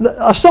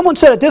 someone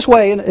said it this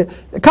way,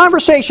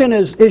 conversation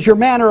is your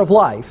manner of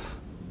life,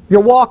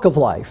 your walk of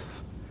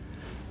life.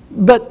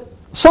 But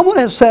someone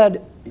has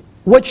said,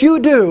 what you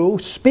do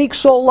speaks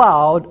so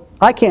loud,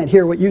 I can't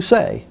hear what you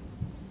say.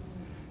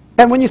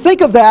 And when you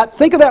think of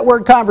that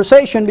word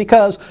conversation,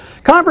 because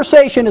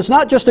conversation is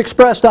not just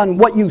expressed on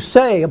what you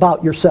say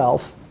about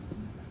yourself.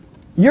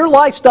 Your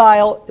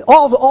lifestyle,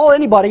 all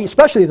anybody,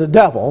 especially the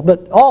devil,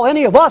 but all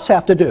any of us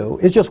have to do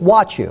is just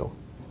watch you,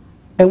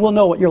 and we'll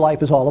know what your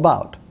life is all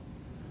about.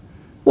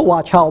 We'll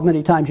watch how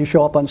many times you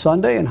show up on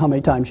Sunday and how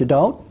many times you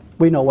don't.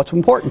 We know what's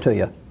important to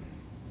you.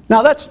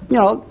 Now that's,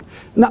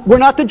 we're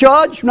not the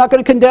judge, we're not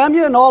going to condemn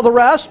you and all the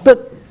rest,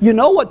 but you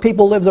know what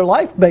people live their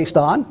life based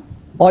on.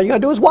 All you got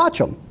to do is watch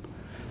them.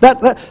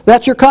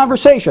 That's your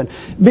conversation.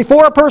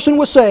 Before a person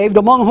was saved,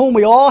 among whom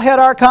we all had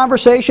our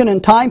conversation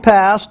in time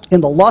past,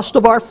 in the lust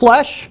of our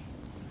flesh,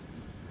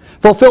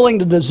 fulfilling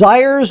the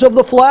desires of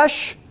the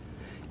flesh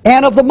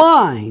and of the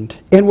mind,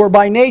 and were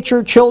by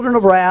nature children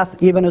of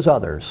wrath, even as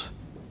others.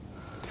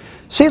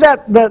 See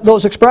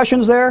those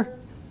expressions there?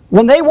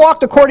 When they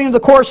walked according to the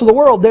course of the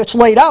world, it's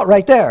laid out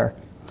right there.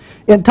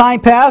 In time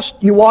past,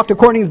 you walked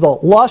according to the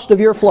lust of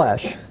your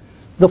flesh.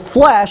 The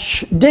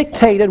flesh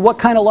dictated what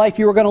kind of life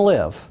you were going to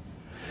live.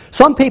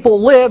 Some people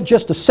live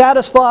just to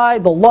satisfy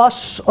the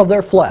lusts of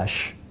their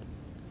flesh.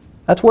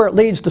 That's where it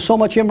leads to so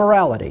much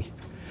immorality.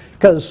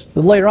 Because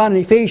later on in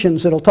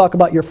Ephesians, it'll talk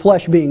about your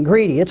flesh being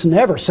greedy. It's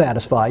never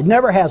satisfied,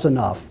 never has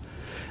enough.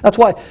 That's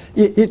why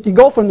you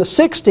go from the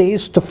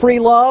 60s to free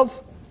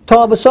love, to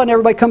all of a sudden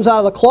everybody comes out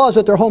of the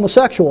closet, they're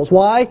homosexuals.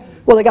 Why?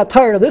 Well, they got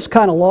tired of this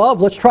kind of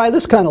love, let's try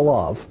this kind of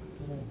love.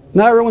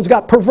 Now everyone's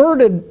got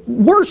perverted,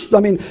 worse.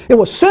 I mean, it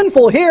was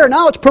sinful here,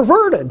 now it's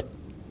perverted.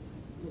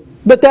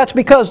 But that's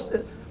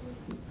because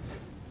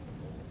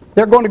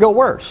they're going to go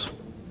worse.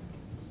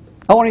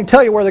 I won't even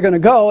tell you where they're going to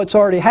go. It's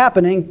already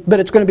happening, but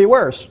it's going to be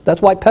worse.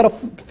 That's why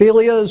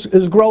pedophilia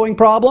is a growing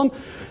problem.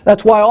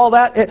 That's why all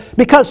that,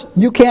 because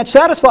you can't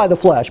satisfy the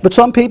flesh. But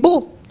some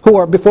people who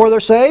are, before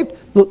they're saved,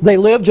 they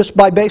live just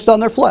based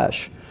on their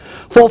flesh.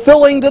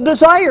 Fulfilling the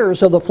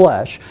desires of the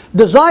flesh.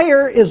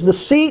 Desire is the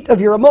seat of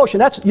your emotion.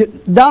 That's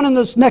down in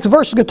this next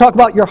verse, it's going to talk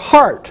about your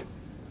heart.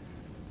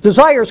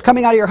 Desire is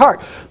coming out of your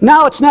heart.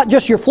 Now it's not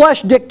just your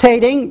flesh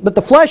dictating, but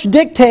the flesh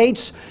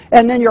dictates,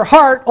 and then your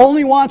heart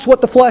only wants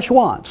what the flesh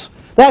wants.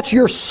 That's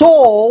your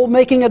soul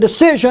making a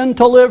decision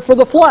to live for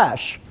the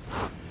flesh.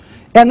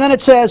 And then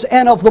it says,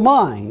 and of the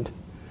mind.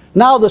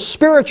 Now the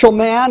spiritual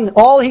man,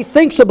 all he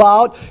thinks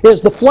about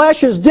is the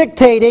flesh is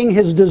dictating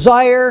his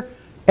desire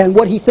and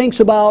what he thinks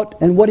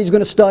about and what he's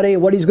going to study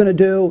and what he's going to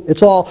do.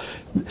 It's all,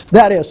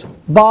 that is,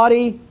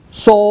 body,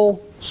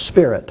 soul,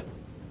 spirit.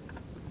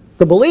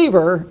 The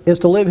believer is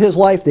to live his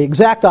life the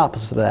exact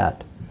opposite of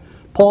that.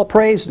 Paul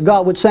prays that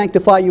God would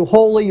sanctify you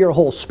wholly, your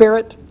whole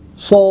spirit,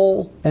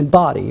 soul, and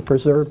body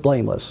preserved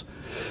blameless.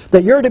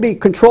 That you're to be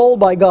controlled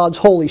by God's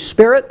Holy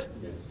Spirit.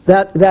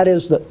 That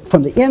is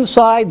from the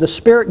inside, the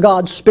Spirit,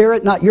 God's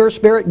Spirit, not your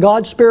spirit,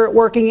 God's Spirit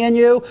working in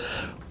you.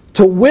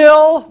 To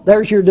will,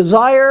 there's your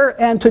desire,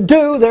 and to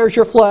do, there's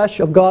your flesh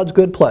of God's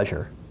good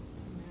pleasure.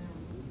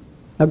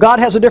 Now God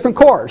has a different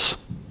course.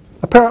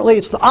 Apparently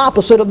it's the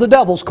opposite of the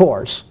devil's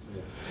course.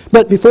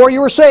 But before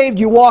you were saved,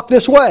 you walked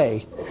this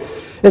way.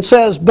 It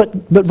says, but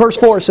verse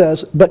 4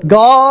 says, but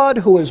God,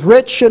 who is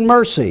rich in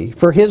mercy,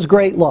 for His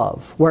great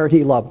love, where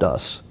He loved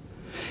us.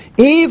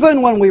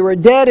 Even when we were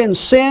dead in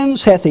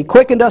sins, hath He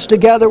quickened us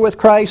together with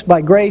Christ,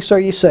 by grace are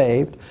ye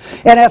saved,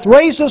 and hath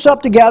raised us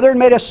up together, and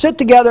made us sit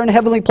together in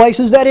heavenly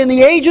places, that in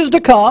the ages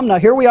to come, now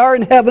here we are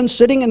in heaven,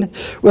 sitting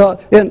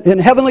in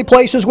heavenly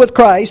places with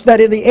Christ, that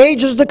in the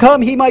ages to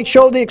come He might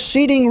show the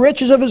exceeding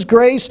riches of His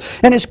grace,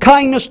 and His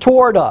kindness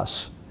toward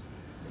us.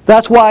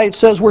 That's why it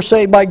says we're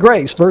saved by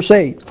grace. Verse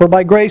 8, for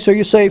by grace are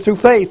you saved through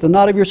faith, and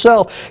not of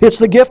yourself. It's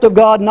the gift of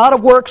God, not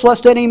of works,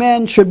 lest any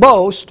man should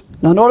boast.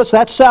 Now notice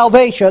that's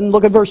salvation.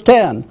 Look at verse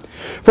 10.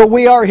 For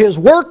we are His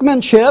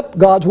workmanship,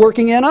 God's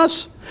working in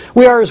us.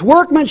 We are His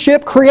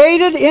workmanship,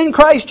 created in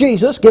Christ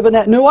Jesus, given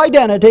that new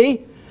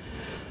identity.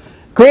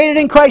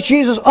 Created in Christ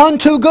Jesus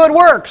unto good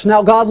works.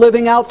 Now God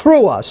living out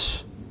through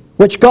us,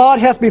 which God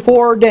hath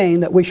before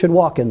ordained that we should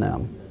walk in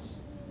them.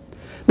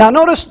 Now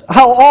notice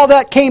how all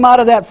that came out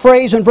of that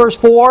phrase in verse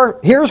 4.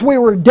 Here's we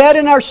were dead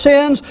in our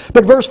sins,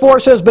 but verse 4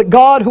 says, but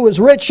God who is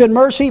rich in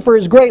mercy for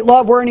His great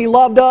love wherein He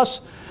loved us.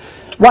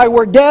 While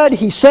we're dead,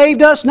 He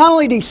saved us. Not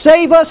only did He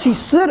save us,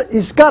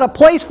 He's got a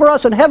place for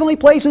us in heavenly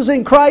places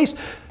in Christ.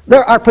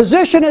 Our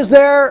position is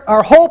there,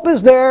 our hope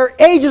is there.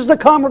 Ages to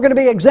come, we're going to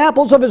be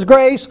examples of His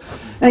grace,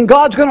 and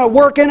God's going to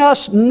work in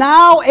us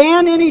now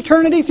and in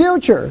eternity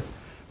future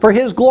for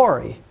His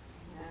glory.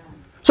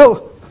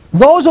 So,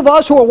 those of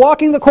us who are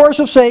walking the course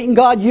of Satan,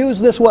 God used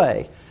this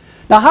way.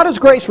 Now, how does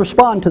grace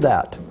respond to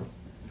that?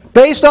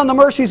 Based on the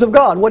mercies of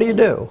God, what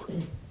do?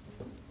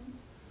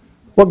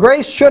 Well,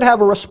 grace should have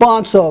a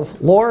response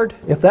of, Lord,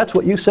 if that's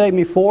what you saved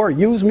me for,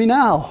 use me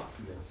now.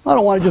 I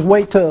don't want to just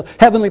wait to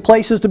heavenly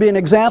places to be an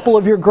example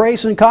of your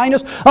grace and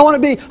kindness. I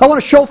want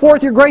to show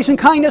forth your grace and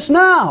kindness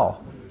now.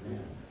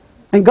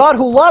 And God,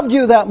 who loved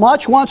you that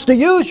much, wants to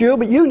use you,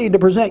 but you need to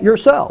present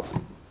yourself.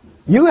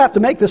 You have to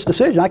make this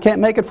decision. I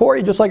can't make it for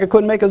you, just like I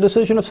couldn't make a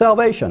decision of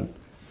salvation.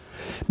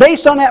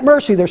 Based on that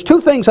mercy, there's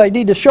two things I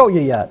need to show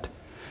you yet.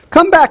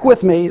 Come back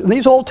with me in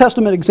these Old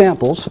Testament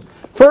examples.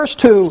 First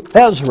to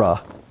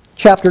Ezra,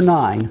 chapter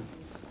 9.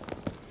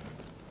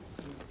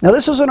 Now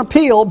this is an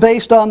appeal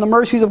based on the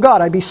mercies of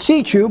God. I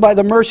beseech you by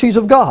the mercies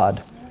of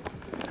God.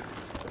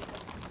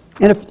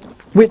 And if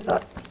we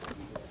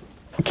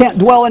can't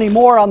dwell any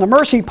more on the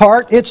mercy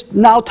part, it's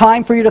now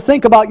time for you to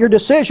think about your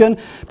decision.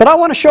 But I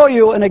want to show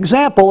you an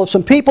example of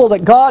some people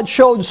that God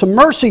showed some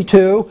mercy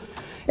to,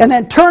 and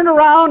then turned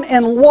around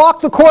and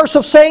walked the course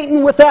of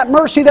Satan with that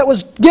mercy that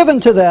was given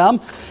to them,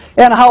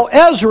 and how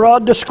Ezra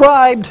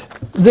described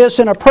this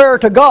in a prayer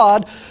to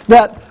God,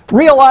 that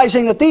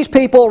realizing that these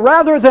people,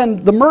 rather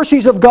than the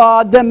mercies of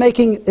God, them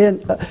making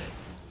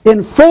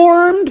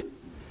informed,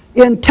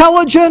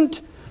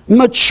 intelligent,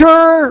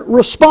 mature,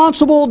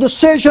 responsible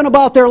decision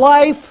about their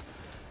life,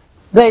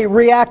 they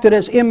reacted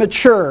as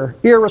immature,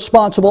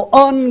 irresponsible,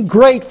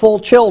 ungrateful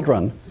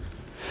children.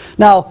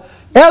 Now,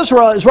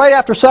 Ezra is right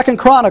after 2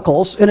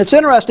 Chronicles, and it's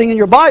interesting in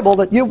your Bible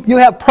that you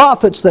have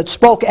prophets that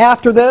spoke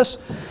after this.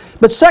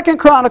 But 2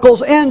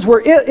 Chronicles ends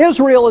where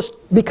Israel is,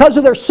 because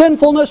of their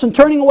sinfulness and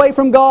turning away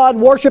from God,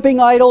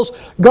 worshiping idols,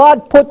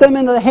 God put them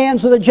into the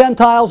hands of the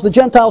Gentiles. The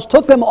Gentiles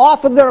took them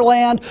off of their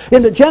land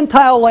into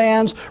Gentile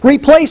lands,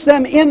 replaced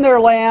them in their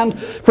land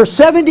for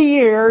 70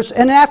 years,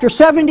 and after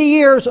 70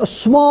 years, a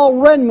small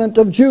remnant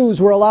of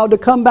Jews were allowed to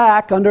come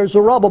back under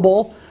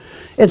Zerubbabel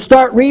and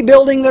start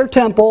rebuilding their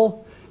temple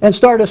and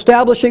start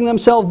establishing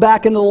themselves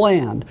back in the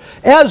land.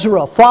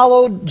 Ezra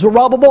followed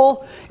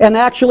Zerubbabel, and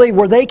actually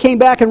where they came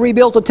back and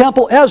rebuilt the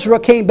temple, Ezra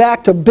came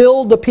back to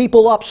build the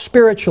people up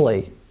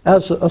spiritually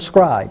as a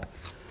scribe.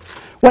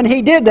 When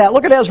he did that,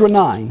 look at Ezra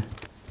 9.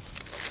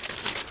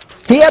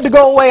 He had to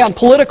go away on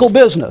political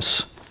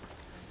business.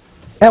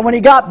 And when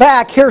he got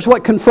back, here's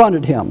what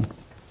confronted him.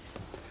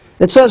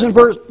 It says in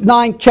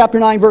chapter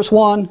 9, verse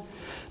 1,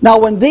 "Now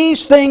when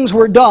these things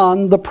were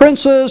done, the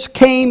princes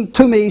came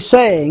to me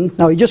saying,"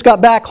 now he just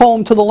got back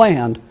home to the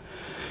land,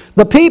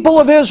 "The people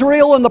of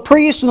Israel and the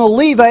priests and the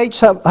Levites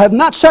have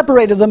not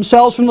separated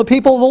themselves from the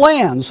people of the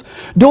lands,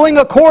 doing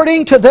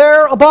according to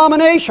their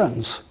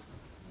abominations."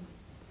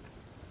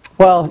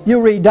 Well,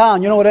 you read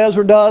down, you know what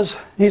Ezra does?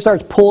 He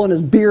starts pulling his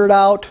beard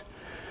out.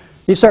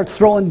 He starts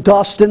throwing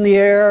dust in the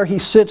air. He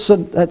sits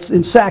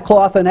in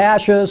sackcloth and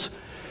ashes.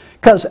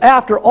 Because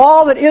after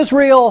all that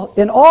Israel,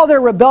 in all their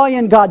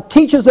rebellion, God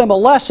teaches them a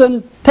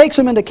lesson, takes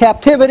them into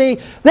captivity,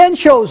 then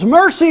shows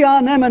mercy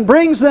on them and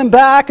brings them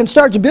back and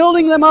starts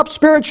building them up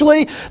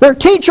spiritually. Their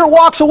teacher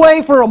walks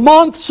away for a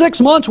month, 6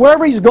 months,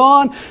 wherever he's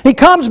gone. He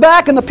comes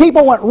back and the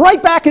people went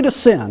right back into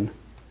sin.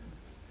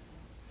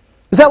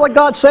 Is that what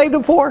God saved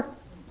them for?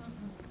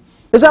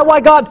 Is that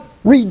why God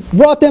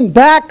brought them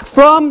back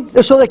from,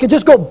 so they could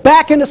just go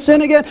back into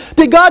sin again?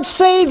 Did God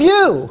save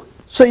you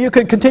so you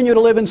could continue to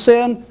live in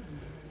sin?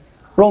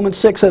 Romans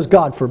 6 says,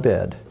 God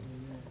forbid.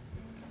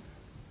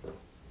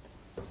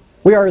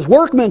 We are His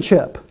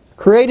workmanship,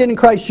 created in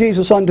Christ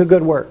Jesus unto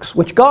good works,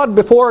 which God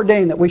before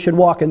ordained that we should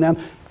walk in them,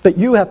 but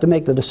you have to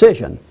make the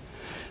decision.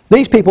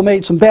 These people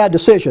made some bad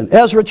decisions.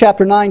 Ezra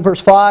chapter 9,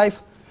 verse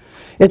 5,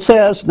 it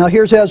says, now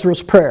here's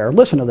Ezra's prayer.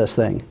 Listen to this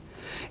thing.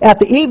 "At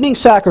the evening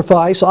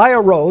sacrifice I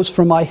arose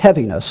from my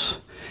heaviness,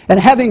 and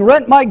having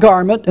rent my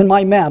garment and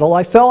my mantle,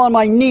 I fell on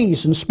my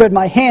knees and spread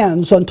my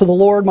hands unto the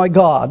Lord my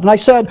God. And I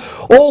said,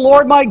 O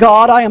Lord my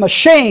God, I am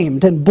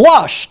ashamed and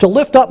blush to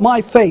lift up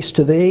my face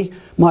to Thee,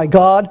 my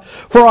God,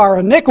 for our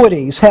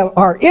iniquities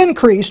are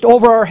increased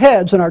over our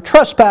heads, and our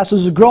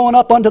trespasses are grown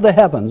up unto the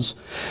heavens.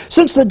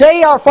 Since the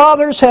days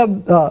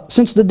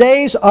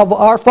of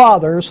our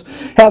fathers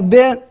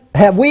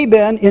have we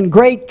been in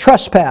great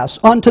trespass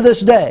unto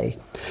this day.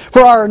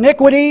 For our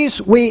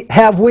iniquities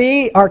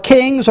our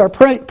kings, our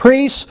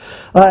priests,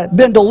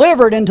 been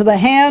delivered into the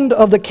hand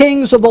of the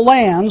kings of the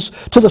lands,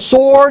 to the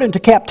sword and to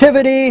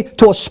captivity,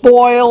 to a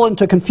spoil and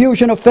to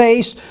confusion of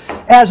face,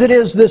 as it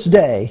is this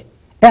day.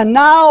 And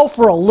now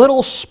for a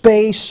little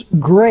space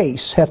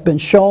grace hath been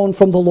shown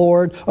from the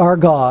Lord our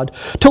God,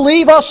 to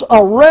leave us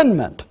a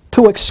remnant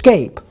to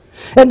escape,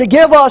 and to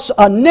give us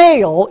a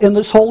nail in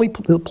this holy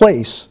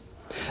place,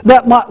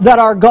 that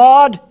our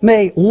God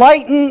may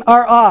lighten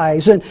our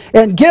eyes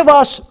and give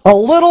us a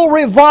little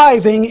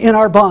reviving in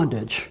our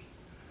bondage."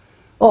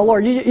 Oh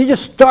Lord, you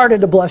just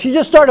started to bless. You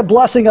just started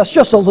blessing us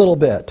just a little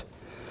bit.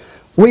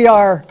 We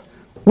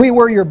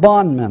were your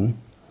bondmen,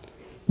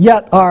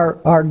 yet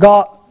our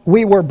God,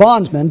 we were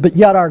bondsmen, but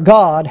yet our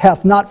God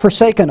hath not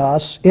forsaken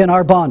us in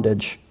our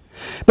bondage,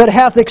 but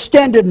hath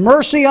extended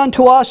mercy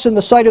unto us in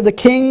the sight of the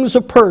kings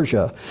of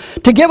Persia,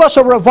 to give us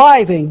a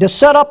reviving, to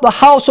set up the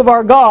house of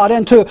our God,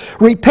 and to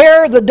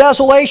repair the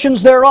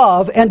desolations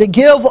thereof, and to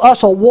give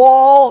us a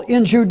wall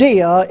in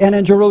Judea and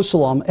in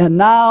Jerusalem. And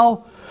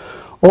now,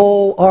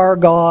 O our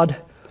God,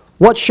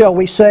 what shall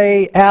we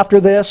say after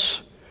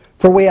this?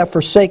 for we have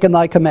forsaken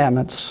thy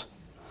commandments.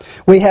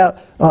 We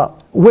have,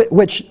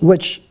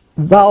 which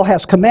thou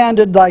hast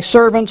commanded thy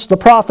servants, the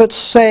prophets,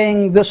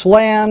 saying, this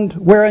land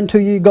whereunto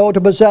ye go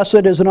to possess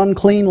it is an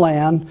unclean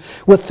land,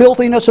 with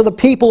filthiness of the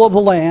people of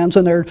the lands,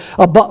 and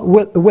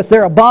with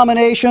their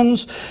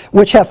abominations,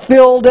 which have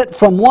filled it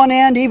from one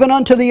end even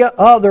unto the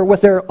other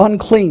with their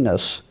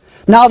uncleanness.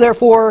 Now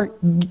therefore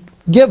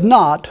give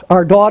not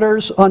our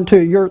daughters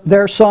unto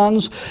their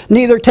sons,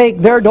 neither take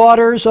their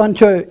daughters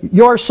unto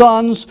your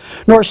sons,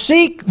 nor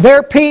seek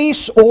their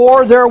peace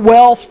or their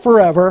wealth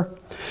forever,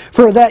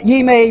 for that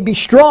ye may be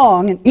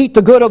strong and eat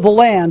the good of the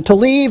land, to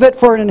leave it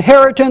for an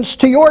inheritance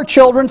to your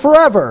children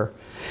forever.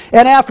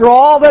 And after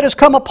all that has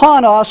come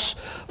upon us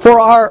for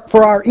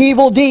our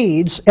evil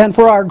deeds and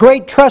for our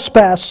great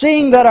trespass,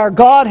 seeing that our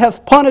God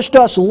hath punished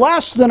us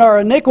less than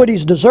our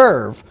iniquities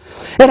deserve,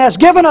 and has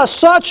given us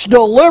such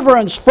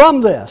deliverance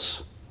from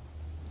this.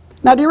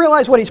 Now, do you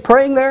realize what he's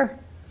praying there?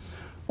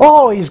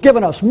 Oh, he's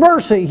given us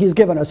mercy, he's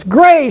given us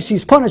grace,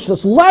 he's punished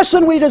us less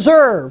than we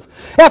deserve.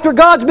 After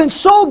God's been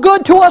so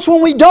good to us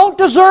when we don't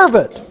deserve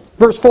it.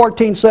 Verse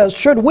 14 says,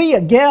 should we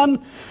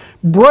again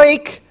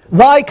break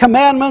thy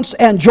commandments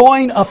and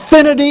join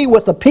affinity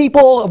with the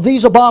people of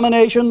these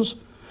abominations?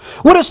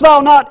 Wouldest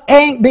thou not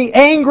be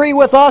angry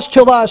with us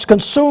till thou hast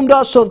consumed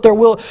us, so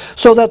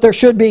that there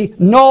should be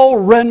no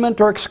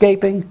remnant or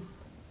escaping?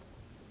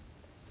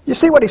 You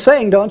see what he's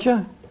saying, don't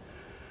you?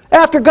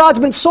 After God's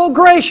been so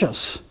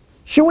gracious,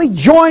 should we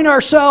join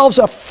ourselves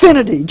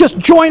affinity? Just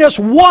join us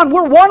one.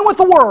 We're one with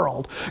the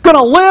world. Going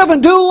to live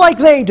and do like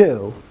they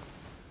do.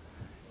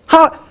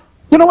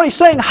 You know what he's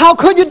saying? How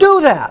could you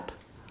do that?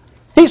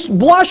 He's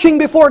blushing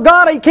before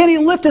God. He can't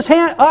even lift his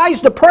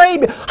eyes to pray.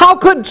 How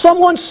could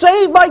someone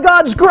saved by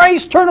God's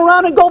grace turn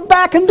around and go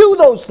back and do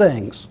those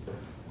things?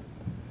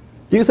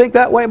 Do you think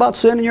that way about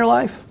sin in your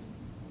life?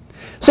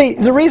 See,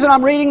 the reason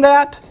I'm reading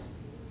that,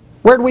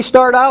 where did we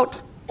start out?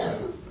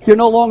 You're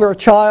no longer a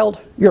child,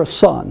 you're a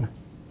son.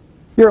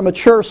 You're a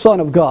mature son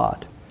of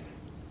God.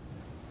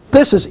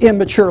 This is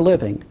immature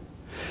living.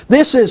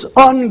 This is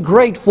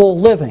ungrateful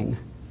living.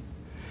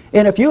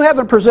 And if you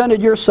haven't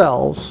presented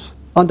yourselves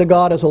unto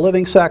God as a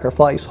living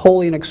sacrifice,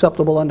 holy and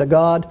acceptable unto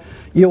God,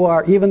 you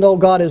are, even though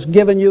God has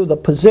given you the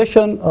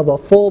position of a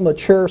full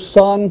mature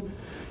son,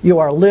 you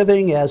are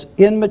living as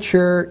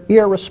immature,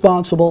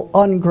 irresponsible,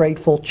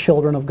 ungrateful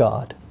children of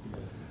God.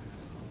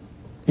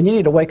 And you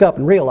need to wake up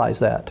and realize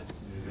that.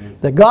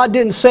 That God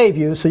didn't save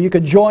you so you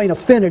could join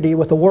affinity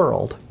with the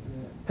world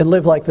and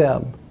live like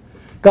them.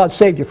 God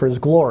saved you for His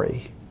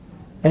glory.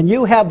 And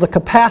you have the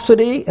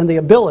capacity and the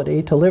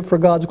ability to live for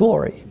God's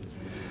glory.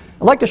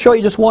 I'd like to show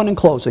you just one in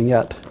closing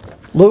yet.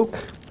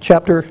 Luke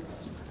chapter,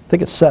 I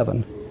think it's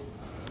 7.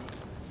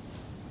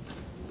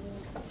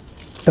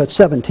 It's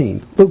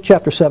 17. Luke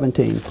chapter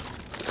 17.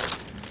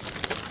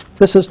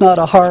 This is not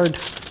a hard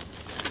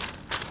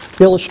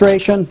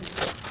illustration.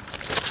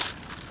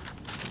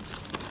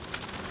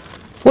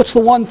 What's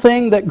the one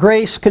thing that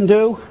grace can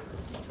do?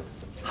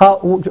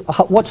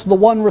 What's the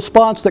one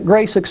response that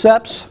grace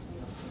accepts?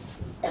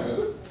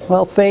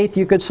 Well, faith,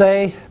 you could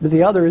say, but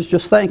the other is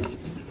just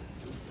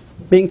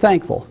being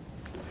thankful.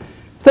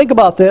 Think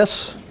about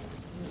this.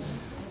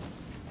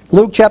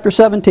 Luke chapter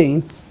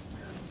 17,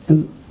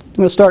 and I'm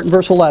going to start in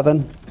verse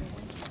 11.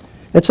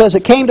 It says,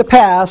 it came to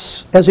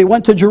pass, as he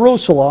went to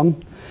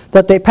Jerusalem,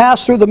 that they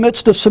passed through the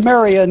midst of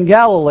Samaria and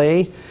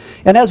Galilee,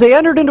 and as they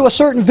entered into a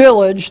certain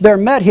village, there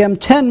met him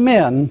 10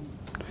 men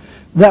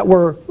that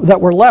were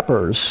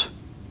lepers,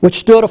 which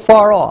stood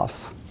afar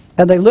off.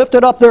 And they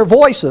lifted up their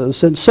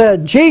voices and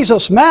said,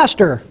 Jesus,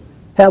 Master,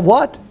 have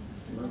what?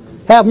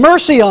 Have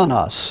mercy on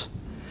us.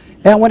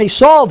 And when he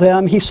saw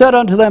them, he said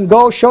unto them,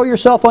 Go, show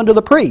yourself unto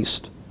the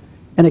priest.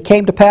 And it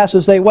came to pass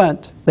as they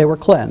went, they were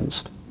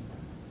cleansed.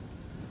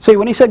 See,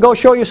 when he said, Go,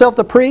 show yourself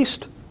to the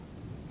priest,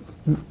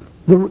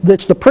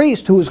 it's the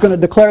priest who is going to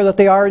declare that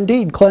they are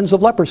indeed cleansed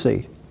of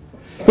leprosy.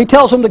 He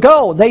tells them to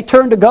go. They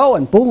turn to go,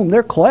 and boom,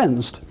 they're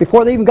cleansed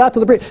before they even got to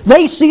the priest.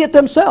 They see it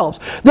themselves.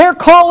 They're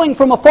calling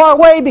from a far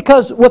away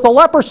because with a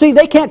leprosy,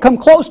 they can't come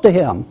close to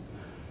him.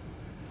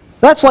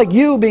 That's like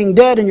you being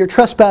dead in your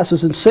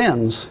trespasses and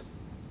sins.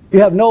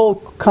 You have no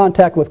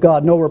contact with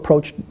God, no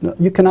reproach.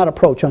 You cannot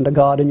approach unto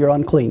God in your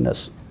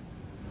uncleanness.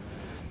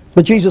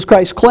 But Jesus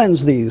Christ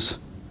cleansed these.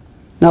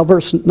 Now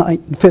verse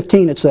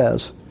 15 it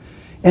says,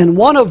 And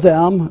one of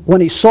them,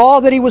 when he saw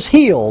that he was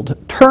healed,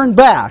 turned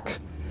back,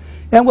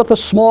 and with a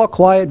small,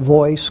 quiet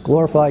voice,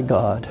 glorified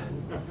God.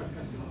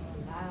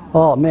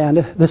 Oh man,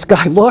 this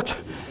guy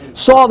looked,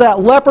 saw that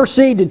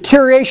leprosy,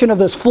 deterioration of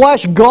his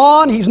flesh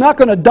gone. He's not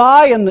going to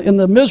die in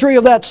the misery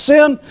of that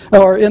sin,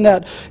 or in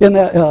that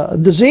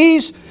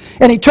disease.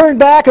 And he turned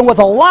back and with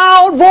a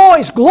loud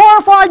voice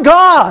glorified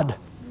God,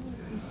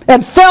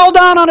 and fell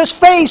down on his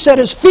face at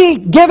his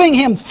feet, giving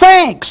him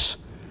thanks.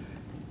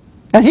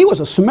 And he was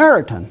a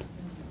Samaritan.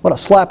 What a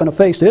slap in the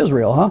face to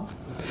Israel, huh?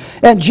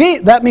 And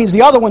that means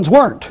the other ones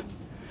weren't.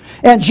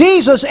 And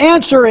Jesus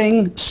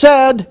answering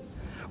said,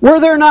 Were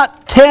there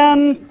not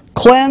 10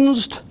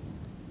 cleansed?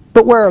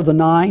 But where are the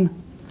 9?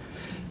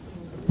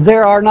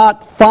 there are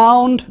not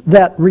found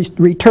that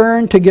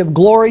return to give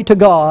glory to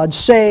God,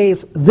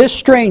 save this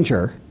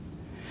stranger.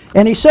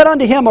 And he said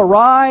unto him,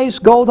 Arise,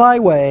 go thy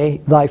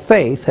way, thy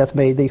faith hath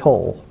made thee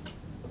whole.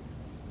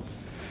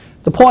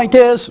 The point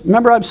is,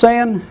 remember I'm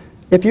saying,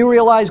 if you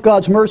realize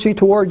God's mercy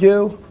toward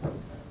you,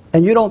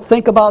 and you don't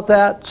think about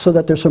that so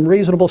that there's some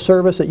reasonable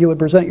service that you would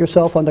present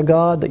yourself unto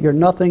God, that you're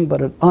nothing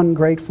but an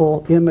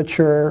ungrateful,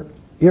 immature,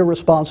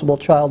 irresponsible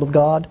child of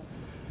God,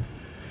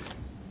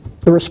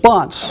 the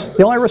response,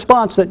 the only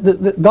response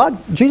that God,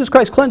 Jesus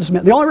Christ cleanses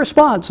me, the only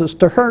response is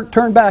to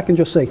turn back and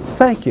just say,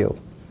 thank you,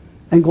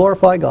 and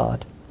glorify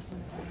God.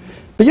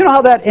 But you know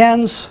how that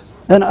ends?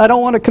 And I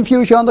don't want to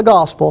confuse you on the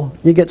gospel.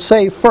 You get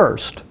saved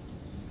first.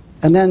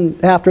 And then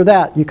after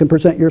that, you can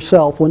present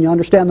yourself, when you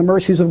understand the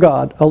mercies of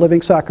God, a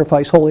living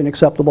sacrifice, holy and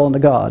acceptable unto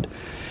God.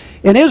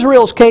 In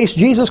Israel's case,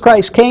 Jesus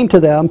Christ came to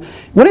them.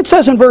 When it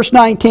says in verse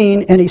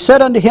 19, And he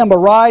said unto him,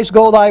 Arise,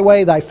 go thy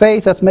way, thy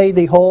faith hath made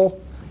thee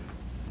whole.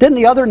 Didn't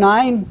the other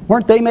 9,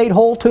 weren't they made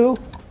whole too?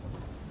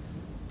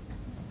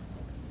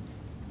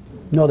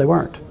 No, they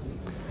weren't.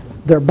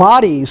 Their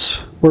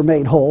bodies were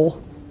made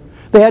whole.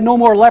 They had no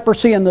more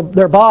leprosy in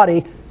their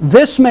body.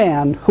 This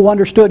man, who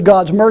understood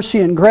God's mercy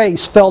and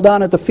grace, fell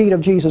down at the feet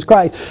of Jesus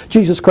Christ.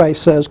 Jesus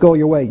Christ says, Go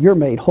your way, you're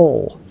made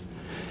whole.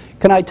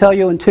 Can I tell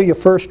you, until you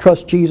first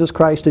trust Jesus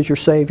Christ as your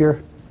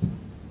Savior,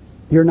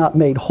 you're not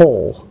made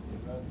whole.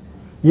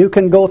 You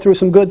can go through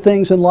some good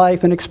things in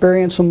life and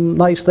experience some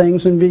nice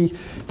things and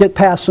get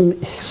past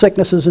some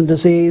sicknesses and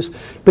disease,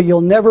 but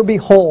you'll never be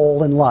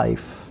whole in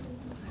life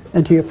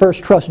until you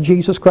first trust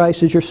Jesus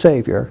Christ as your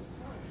Savior.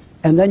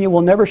 And then you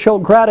will never show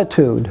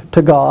gratitude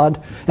to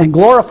God and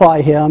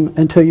glorify Him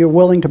until you're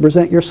willing to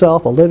present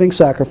yourself a living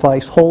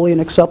sacrifice, holy and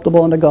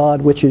acceptable unto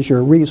God, which is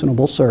your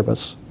reasonable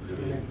service.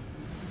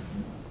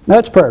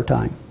 That's prayer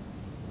time,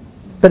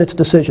 but it's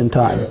decision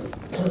time.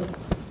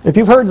 If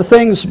you've heard the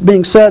things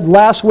being said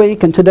last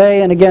week and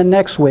today and again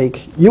next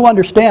week, you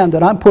understand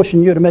that I'm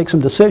pushing you to make some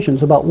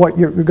decisions about what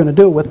you're going to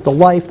do with the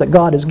life that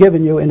God has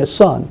given you in His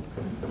Son.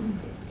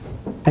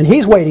 And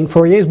He's waiting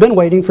for you. He's been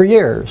waiting for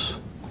years.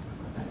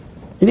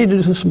 You need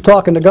to do some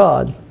talking to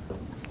God.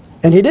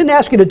 And He didn't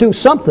ask you to do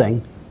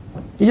something.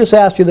 He just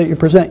asked you that you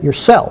present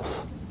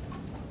yourself.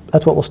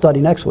 That's what we'll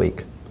study next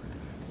week.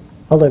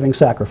 A living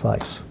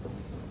sacrifice.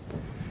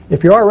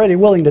 If you're already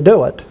willing to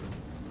do it,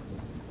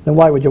 then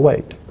why would you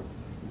wait?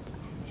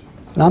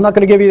 And I'm not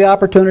going to give you the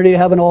opportunity to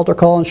have an altar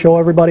call and show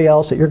everybody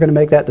else that you're going to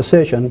make that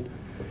decision.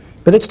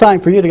 But it's time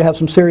for you to have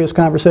some serious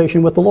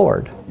conversation with the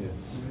Lord.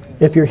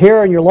 If you're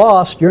here and you're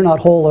lost, you're not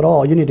whole at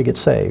all. You need to get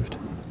saved.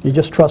 You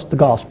just trust the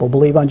gospel,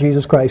 believe on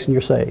Jesus Christ, and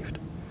you're saved.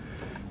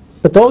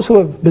 But those who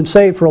have been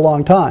saved for a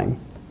long time,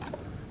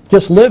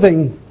 just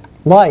living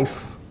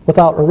life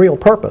without a real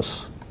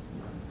purpose,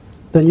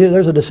 then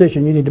there's a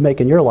decision you need to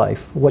make in your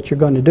life, what you're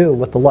going to do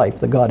with the life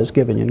that God has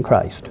given you in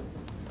Christ.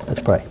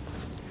 Let's pray.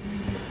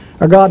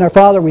 Our God and our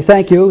Father, we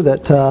thank you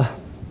that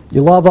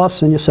you love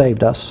us and you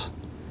saved us.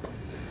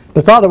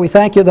 But Father, we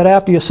thank you that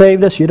after you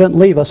saved us, you didn't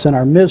leave us in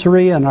our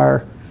misery and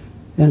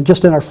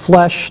just in our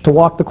flesh to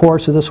walk the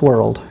course of this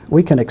world.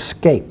 We can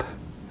escape.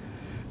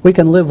 We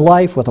can live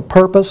life with a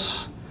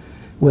purpose,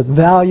 with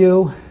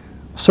value,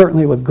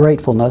 certainly with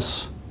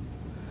gratefulness.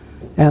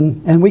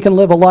 And we can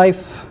live a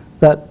life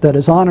that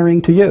is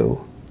honoring to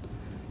you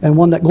and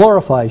one that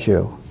glorifies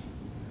you.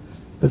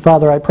 But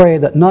Father, I pray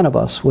that none of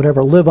us would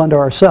ever live unto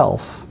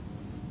ourselves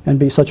and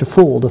be such a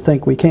fool to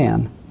think we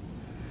can.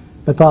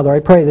 But Father, I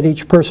pray that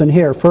each person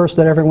here, first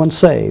that everyone's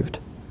saved,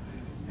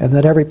 and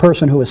that every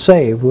person who is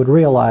saved would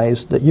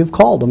realize that you've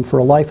called them for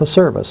a life of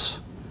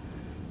service.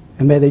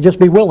 And may they just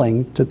be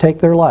willing to take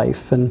their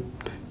life and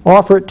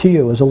offer it to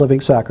you as a living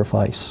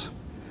sacrifice,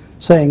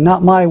 saying,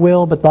 not my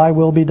will, but thy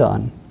will be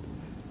done.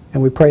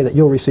 And we pray that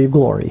you'll receive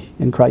glory.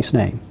 In Christ's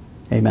name,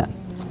 amen.